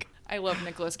know. I love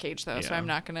Nicolas Cage though, so I'm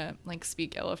not gonna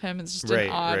speak ill of him. It's just an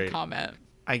odd comment.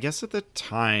 I guess at the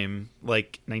time,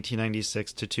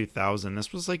 1996 to 2000,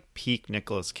 this was peak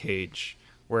Nicolas Cage,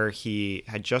 where he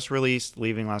had just released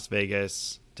Leaving Las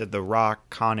Vegas, did The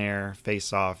Rock, Con Air,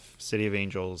 Face Off, City of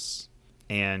Angels,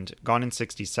 and Gone in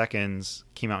 60 Seconds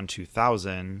came out in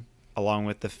 2000. Along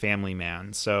with The Family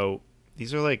Man. So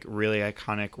these are like really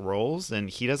iconic roles, and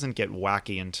he doesn't get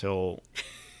wacky until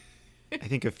I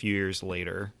think a few years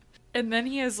later. And then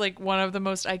he has like one of the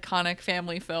most iconic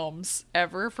family films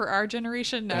ever for our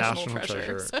generation, National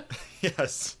Treasure.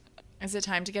 Yes. Is it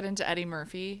time to get into Eddie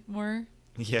Murphy more?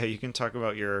 Yeah, you can talk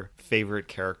about your favorite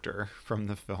character from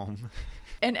the film.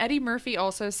 And Eddie Murphy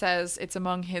also says it's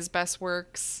among his best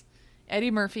works. Eddie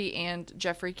Murphy and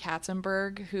Jeffrey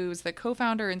Katzenberg, who's the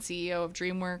co-founder and CEO of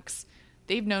DreamWorks,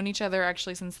 they've known each other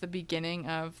actually since the beginning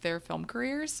of their film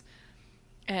careers.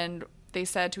 And they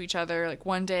said to each other, like,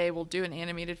 one day we'll do an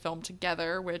animated film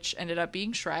together, which ended up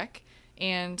being Shrek.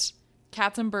 And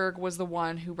Katzenberg was the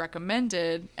one who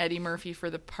recommended Eddie Murphy for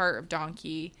the part of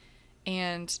Donkey.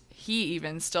 And he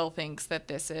even still thinks that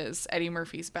this is Eddie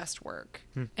Murphy's best work.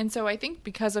 And so I think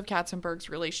because of Katzenberg's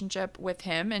relationship with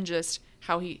him and just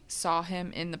how he saw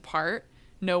him in the part,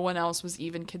 no one else was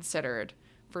even considered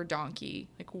for Donkey.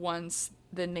 Like, once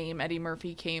the name Eddie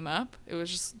Murphy came up, it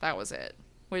was just, that was it,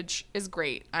 which is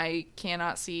great. I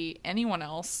cannot see anyone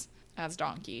else as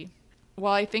Donkey.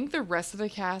 While I think the rest of the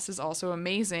cast is also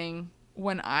amazing,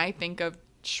 when I think of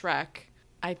Shrek,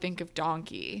 I think of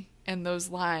Donkey and those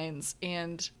lines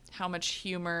and how much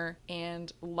humor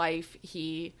and life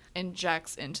he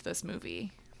injects into this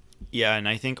movie. Yeah, and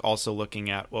I think also looking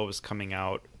at what was coming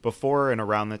out before and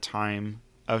around the time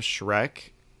of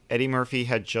Shrek, Eddie Murphy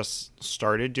had just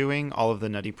started doing all of the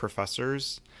Nutty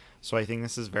Professors. So I think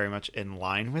this is very much in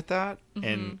line with that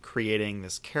and creating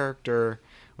this character,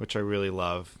 which I really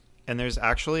love. And there's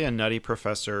actually a Nutty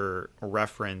Professor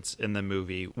reference in the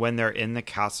movie. When they're in the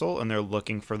castle and they're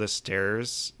looking for the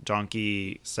stairs,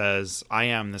 Donkey says, "I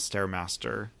am the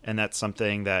Stairmaster." And that's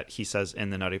something that he says in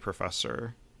the Nutty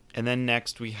Professor. And then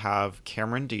next we have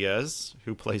Cameron Diaz,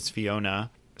 who plays Fiona.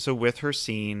 So with her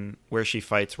scene where she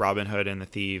fights Robin Hood and the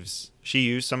thieves, she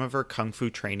used some of her kung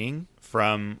fu training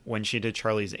from when she did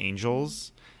Charlie's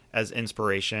Angels as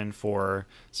inspiration for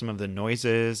some of the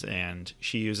noises, and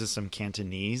she uses some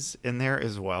Cantonese in there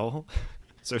as well.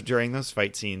 So during those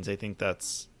fight scenes, I think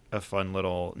that's a fun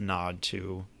little nod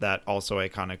to that also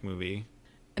iconic movie.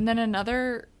 And then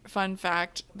another fun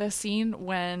fact, the scene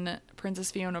when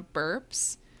Princess Fiona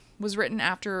burps was written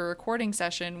after a recording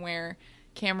session where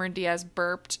Cameron Diaz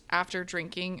burped after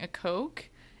drinking a Coke,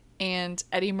 and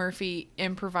Eddie Murphy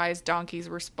improvised Donkey's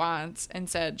response and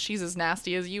said, "She's as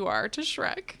nasty as you are," to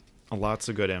Shrek. Lots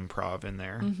of good improv in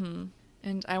there.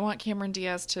 And I want Cameron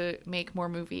Diaz to make more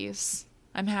movies.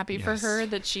 I'm happy for Yes. her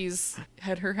that she's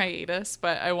had her hiatus,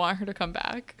 but I want her to come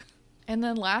back. And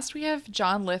then last we have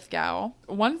John Lithgow.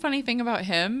 One funny thing about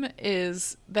him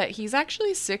is that he's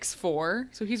actually 6'4",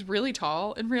 so he's really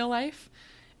tall in real life.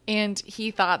 And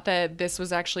he thought that this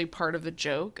was actually part of the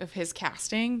joke of his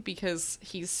casting because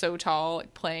he's so tall,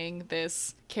 like, playing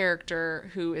this character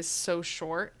who is so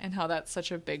short, and how that's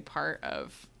such a big part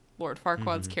of Lord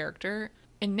Farquaad's character.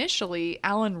 Initially,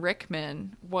 Alan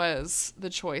Rickman was the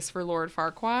choice for Lord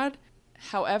Farquaad.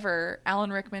 However,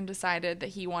 Alan Rickman decided that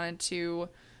he wanted to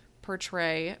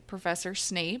portray Professor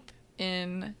Snape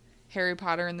in Harry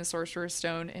Potter and the Sorcerer's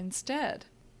Stone instead.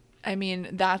 I mean,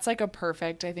 that's like a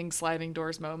perfect, I think, sliding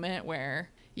doors moment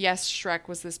where, yes, Shrek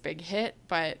was this big hit,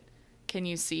 but can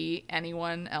you see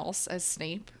anyone else as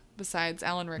Snape besides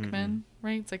Alan Rickman,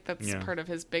 right? It's like that's part of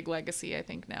his big legacy, I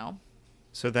think, now.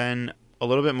 So then a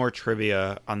little bit more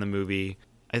trivia on the movie.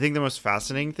 I think the most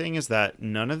fascinating thing is that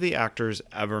none of the actors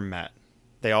ever met.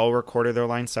 They all recorded their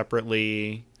lines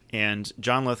separately. And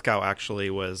John Lithgow actually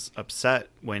was upset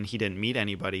when he didn't meet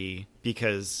anybody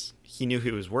because he knew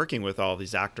he was working with all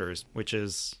these actors, which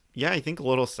is, I think a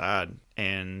little sad.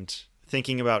 And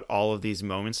thinking about all of these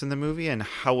moments in the movie and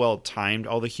how well timed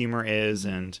all the humor is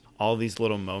and all these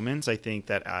little moments, I think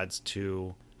that adds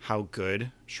to how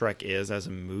good Shrek is as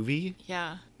a movie.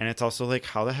 Yeah. And it's also like,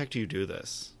 how the heck do you do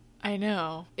this? I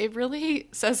know. It really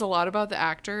says a lot about the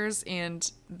actors and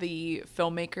the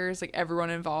filmmakers, like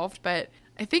everyone involved. But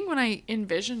I think when I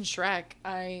envision Shrek,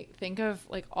 I think of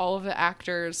like all of the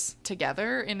actors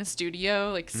together in a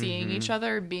studio, like seeing each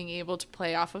other and being able to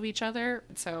play off of each other.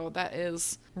 So that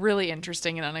is really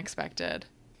interesting and unexpected.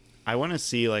 I want to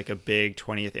see like a big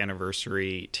 20th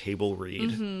anniversary table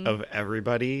read of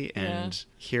everybody and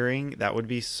hearing. That would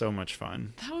be so much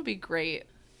fun. That would be great.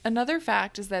 Another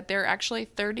fact is that there are actually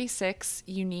 36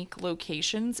 unique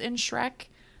locations in Shrek,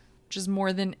 which is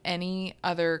more than any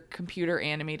other computer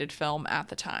animated film at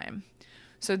the time.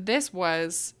 So this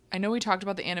was, I know we talked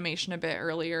about the animation a bit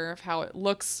earlier of how it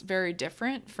looks very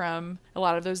different from a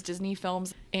lot of those Disney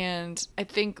films. And I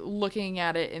think looking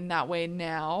at it in that way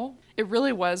now, it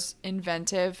really was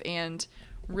inventive and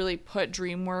really put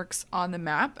DreamWorks on the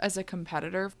map as a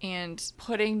competitor, and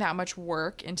putting that much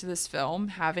work into this film,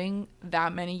 having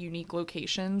that many unique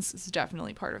locations is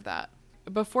definitely part of that.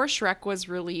 Before Shrek was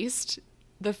released,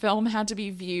 the film had to be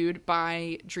viewed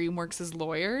by DreamWorks'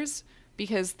 lawyers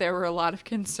because there were a lot of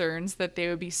concerns that they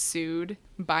would be sued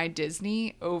by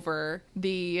Disney over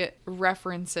the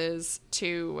references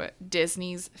to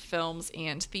Disney's films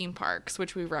and theme parks,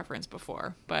 which we've referenced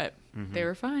before, but they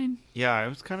were fine. Yeah, I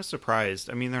was kind of surprised.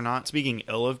 I mean, they're not speaking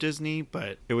ill of Disney,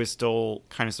 but it was still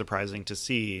kind of surprising to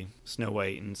see Snow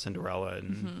White and Cinderella,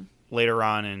 and later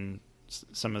on in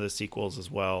some of the sequels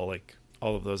as well, like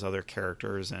all of those other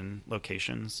characters and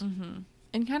locations.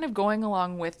 And kind of going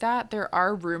along with that, there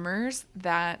are rumors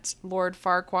that Lord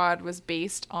Farquaad was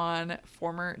based on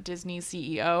former Disney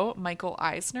CEO Michael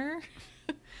Eisner,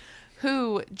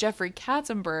 who Jeffrey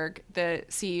Katzenberg, the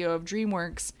CEO of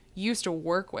DreamWorks, used to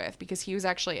work with because he was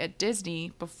actually at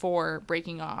Disney before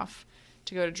breaking off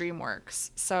to go to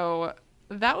DreamWorks. So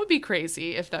that would be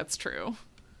crazy if that's true.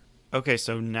 Okay,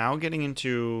 so now getting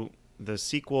into the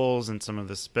sequels and some of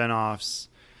the spin-offs,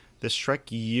 the Shrek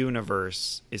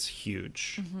universe is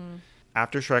huge.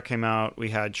 After Shrek came out, we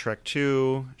had Shrek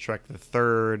 2, Shrek the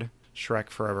Third,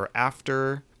 Shrek Forever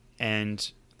After,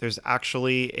 and there's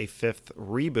actually a fifth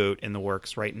reboot in the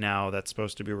works right now that's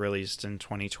supposed to be released in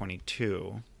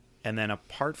 2022. And then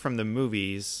apart from the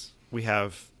movies, we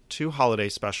have 2 holiday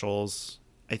specials,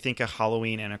 I think a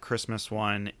Halloween and a Christmas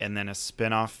one, and then a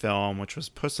spin-off film, which was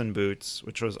Puss in Boots,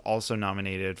 which was also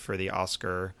nominated for the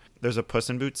Oscar. There's a Puss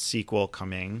in Boots sequel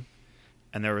coming,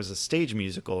 and there was a stage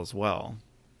musical as well.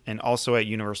 And also at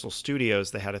Universal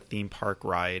Studios, they had a theme park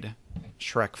ride,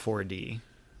 Shrek 4D.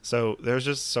 So there's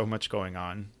just so much going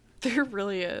on. There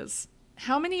really is.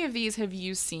 How many of these have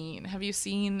you seen? Have you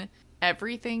seen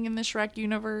everything in the Shrek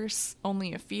universe?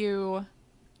 Only a few?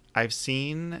 I've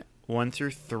seen 1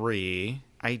 through 3.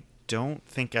 I don't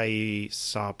think I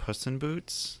saw Puss in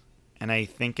Boots, and I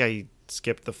think I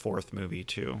skipped the 4th movie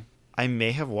too. I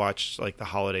may have watched like the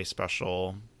holiday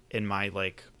special in my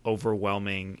like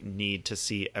overwhelming need to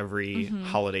see every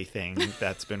holiday thing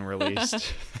that's been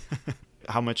released.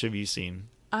 How much have you seen?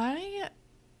 I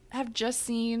have just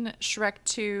seen Shrek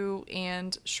 2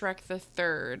 and Shrek the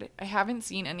Third. I haven't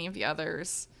seen any of the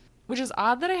others, which is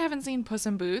odd that I haven't seen Puss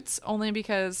in Boots, only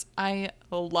because I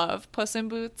love Puss in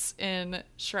Boots in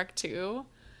Shrek 2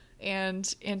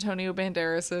 and Antonio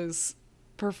Banderas's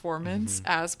performance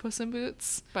as Puss in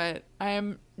Boots. But I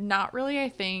am not really, I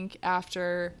think,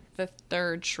 after the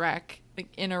third Shrek, like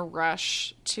in a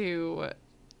rush to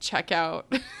check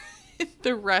out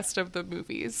the rest of the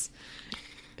movies.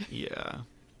 Yeah.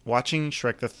 Watching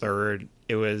Shrek the Third,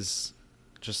 it was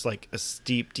just like a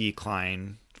steep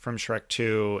decline from Shrek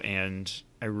 2, and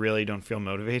I really don't feel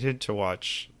motivated to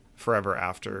watch Forever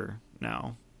After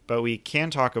now. But we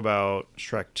can talk about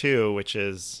Shrek 2, which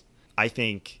is, I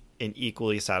think, an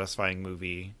equally satisfying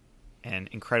movie and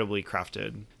incredibly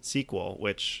crafted sequel,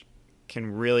 which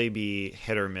can really be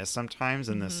hit or miss sometimes,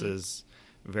 and this is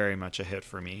very much a hit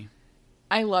for me.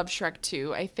 I love Shrek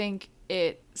 2. I think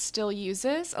it still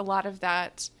uses a lot of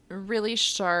that really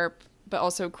sharp but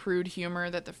also crude humor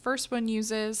that the first one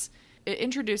uses. It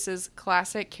introduces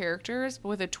classic characters but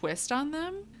with a twist on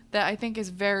them that I think is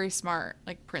very smart,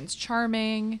 like Prince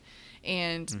Charming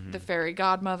and the Fairy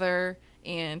Godmother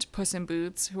and Puss in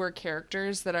Boots, who are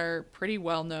characters that are pretty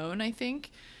well known, I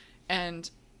think. And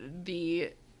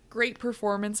the great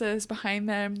performances behind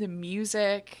them, the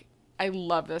music. I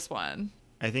love this one.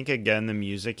 I think, again, the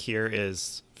music here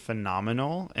is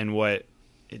phenomenal, and what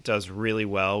it does really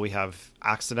well. We have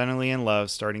Accidentally in Love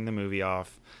starting the movie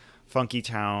off, Funky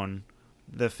Town.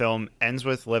 The film ends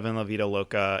with Livin' La Vida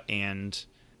Loca, and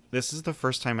this is the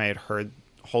first time I had heard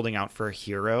Holding Out for a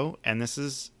Hero, and this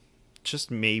is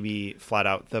just maybe flat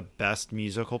out the best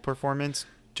musical performance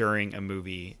during a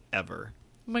movie ever.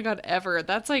 Oh my God, ever.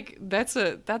 That's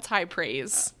high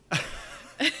praise.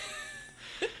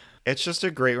 It's just a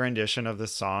great rendition of the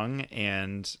song,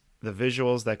 and the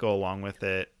visuals that go along with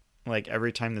it. Like,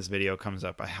 every time this video comes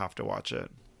up, I have to watch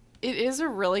it. It is a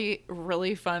really,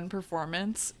 really fun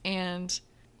performance, and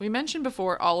we mentioned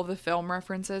before all of the film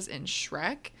references in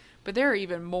Shrek, but there are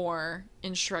even more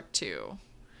in Shrek 2.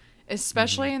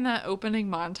 Especially in that opening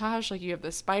montage, like you have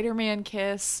the Spider-Man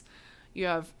kiss, you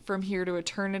have From Here to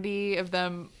Eternity of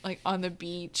them like on the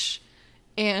beach,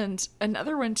 and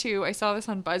another one too, I saw this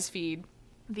on BuzzFeed,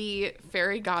 the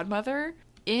Fairy Godmother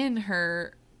in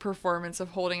her performance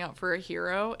of Holding Out for a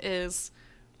Hero is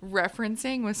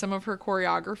referencing with some of her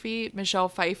choreography Michelle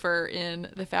Pfeiffer in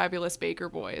The Fabulous Baker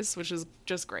Boys, which is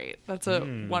just great. That's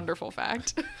a wonderful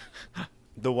fact.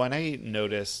 The one I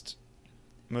noticed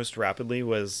most rapidly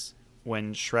was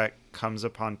when Shrek comes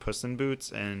upon Puss in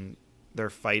Boots and they're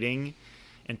fighting,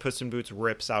 and Puss in Boots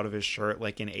rips out of his shirt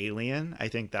like an alien. I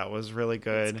think that was really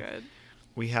good. That's good.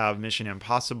 We have Mission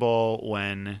Impossible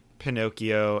when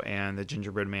Pinocchio and the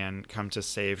gingerbread man come to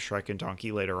save Shrek and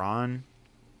Donkey later on.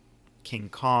 King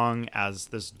Kong as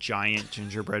this giant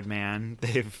gingerbread man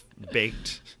they've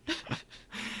baked.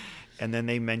 And then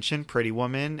they mention Pretty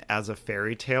Woman as a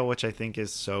fairy tale, which I think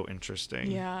is so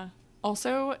interesting. Yeah.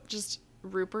 Also, just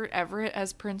Rupert Everett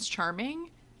as Prince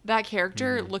Charming. That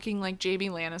character looking like Jaime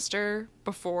Lannister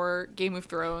before Game of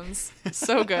Thrones.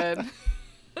 So good.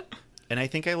 And I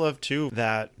think I love, too,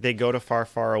 that they go to Far,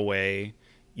 Far Away.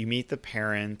 You meet the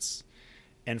parents.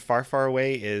 And Far, Far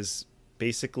Away is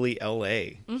basically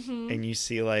LA. And you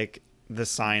see, like, the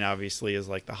sign obviously is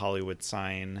like the Hollywood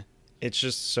sign. It's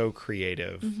just so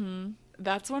creative.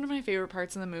 That's one of my favorite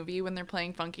parts in the movie when they're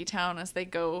playing Funky Town as they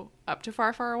go up to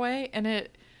Far, Far Away. And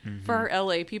it, for our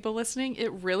LA people listening,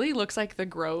 it really looks like the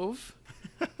Grove.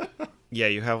 Yeah,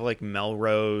 you have like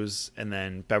Melrose and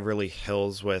then Beverly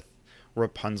Hills with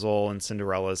Rapunzel and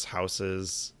Cinderella's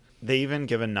houses. They even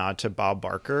give a nod to Bob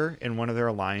Barker in one of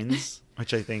their lines,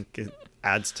 which I think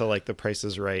adds to like the Price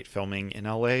is Right filming in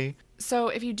LA. So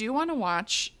if you do want to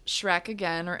watch Shrek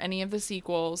again or any of the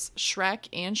sequels, Shrek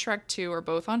and Shrek 2 are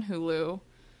both on Hulu.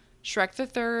 Shrek the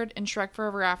Third and Shrek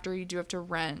Forever After you do have to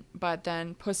rent, but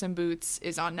then Puss in Boots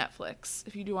is on Netflix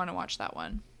if you do want to watch that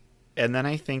one. And then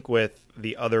I think with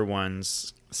the other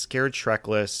ones, Scared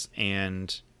Shrekless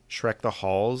and Shrek the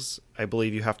Halls, I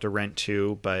believe you have to rent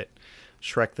too, but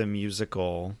Shrek the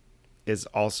Musical is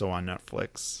also on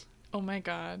Netflix. Oh my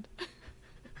god.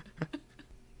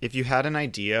 If you had an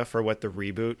idea for what the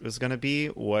reboot was going to be,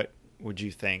 what would you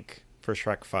think for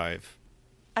Shrek 5?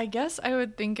 I guess I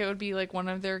would think it would be like one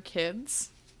of their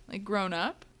kids, like grown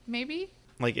up, maybe?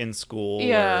 Like in school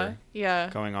Yeah, or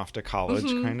yeah. going off to college,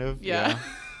 kind of? Yeah.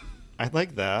 I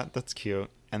like that. That's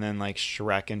cute. And then like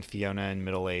Shrek and Fiona in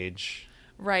middle age.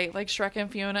 Right, like Shrek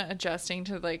and Fiona adjusting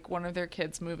to like one of their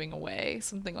kids moving away,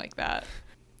 something like that.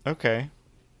 Okay.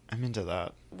 I'm into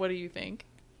that. What do you think?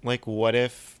 Like, what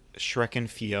if Shrek and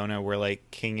Fiona were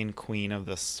like king and queen of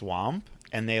the swamp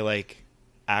and they like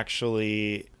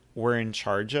actually were in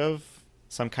charge of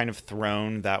some kind of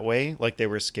throne that way, like they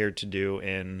were scared to do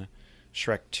in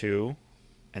Shrek 2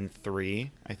 and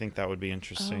 3? I think that would be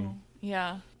interesting. Oh,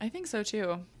 yeah, I think so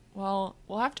too. Well,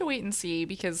 we'll have to wait and see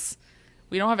because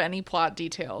we don't have any plot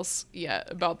details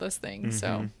yet about this thing.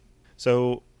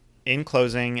 So in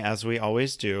closing, as we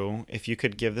always do, if you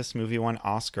could give this movie one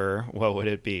Oscar, what would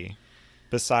it be?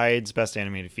 Besides Best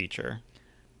Animated Feature.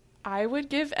 I would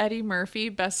give Eddie Murphy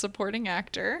Best Supporting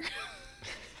Actor.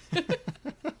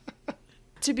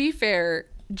 To be fair,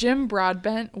 Jim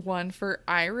Broadbent won for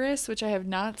Iris, which I have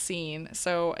not seen,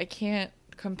 so I can't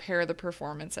compare the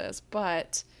performances.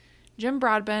 But Jim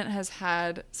Broadbent has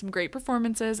had some great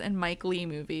performances in Mike Leigh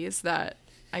movies that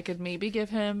I could maybe give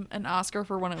him an Oscar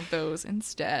for one of those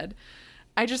instead.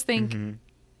 I just think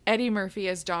Eddie Murphy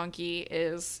as Donkey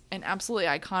is an absolutely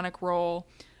iconic role,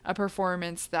 a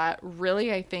performance that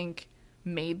really, I think,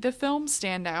 made the film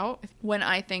stand out. When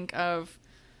I think of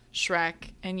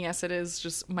Shrek, and yes, it is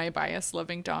just my bias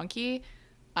loving Donkey,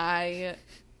 I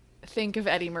think of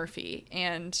Eddie Murphy,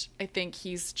 and I think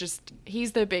he's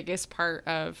the biggest part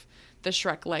of the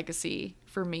Shrek legacy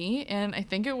for me, and I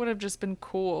think it would have just been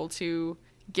cool to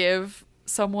give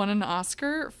someone an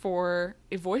Oscar for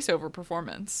a voiceover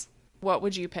performance. What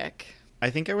would you pick? I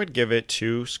think I would give it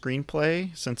to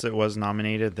screenplay since it was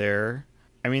nominated there.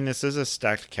 I mean, this is a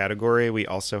stacked category. We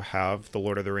also have The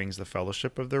Lord of the Rings, The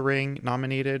Fellowship of the Ring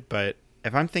nominated. But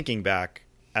if I'm thinking back,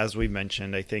 as we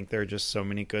mentioned, I think there are just so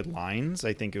many good lines.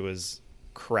 I think it was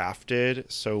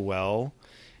crafted so well.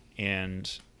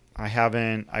 And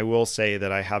I will say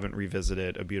that I haven't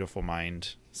revisited A Beautiful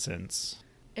Mind since.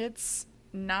 It's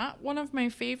not one of my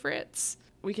favorites.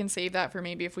 We can save that for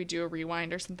maybe if we do a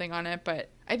rewind or something on it, but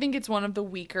I think it's one of the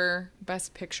weaker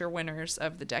Best Picture winners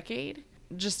of the decade.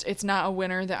 Just, it's not a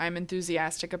winner that I'm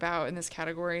enthusiastic about in this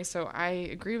category, so I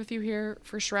agree with you here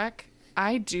for Shrek.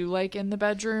 I do like In the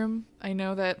Bedroom. I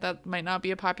know that might not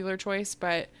be a popular choice,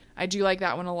 but I do like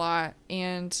that one a lot.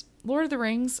 And Lord of the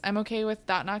Rings, I'm okay with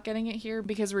that not getting it here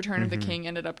because Return of the King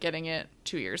ended up getting it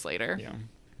 2 years later. Yeah.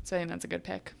 So I think that's a good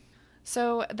pick.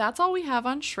 So that's all we have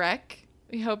on Shrek.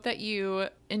 We hope that you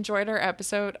enjoyed our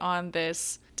episode on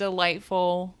this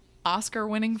delightful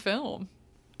Oscar-winning film.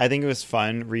 I think it was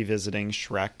fun revisiting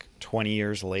Shrek 20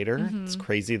 years later. It's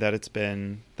crazy that it's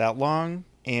been that long.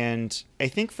 And I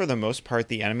think for the most part,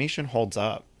 the animation holds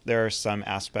up. There are some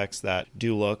aspects that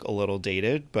do look a little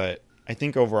dated, but I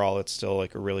think overall it's still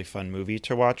like a really fun movie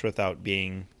to watch without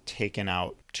being taken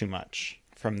out too much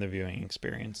from the viewing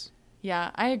experience.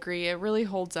 Yeah, I agree. It really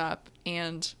holds up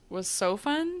and was so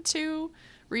fun to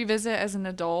revisit as an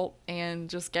adult and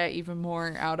just get even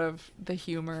more out of the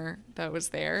humor that was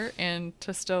there and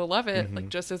to still love it like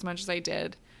just as much as I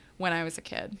did when I was a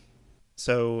kid.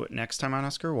 So next time on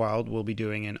Oscar Wilde, we'll be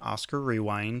doing an Oscar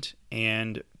Rewind,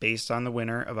 and based on the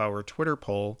winner of our Twitter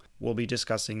poll, we'll be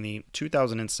discussing the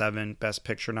 2007 Best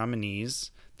Picture nominees.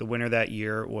 The winner that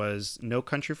year was No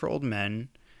Country for Old Men,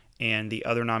 and the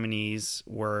other nominees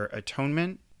were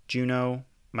Atonement, Juno,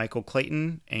 Michael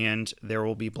Clayton, and There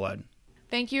Will Be Blood.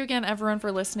 Thank you again, everyone,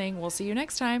 for listening. We'll see you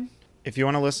next time. If you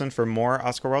want to listen for more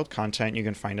Oscar Wilde content, you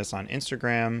can find us on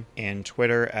Instagram and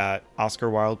Twitter at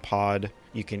OscarWildePod.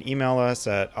 You can email us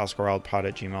at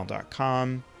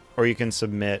OscarWildePod@gmail.com, or you can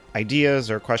submit ideas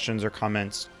or questions or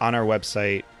comments on our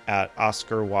website at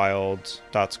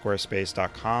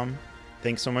OscarWilde.squarespace.com.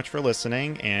 Thanks so much for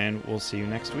listening, and we'll see you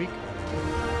next week.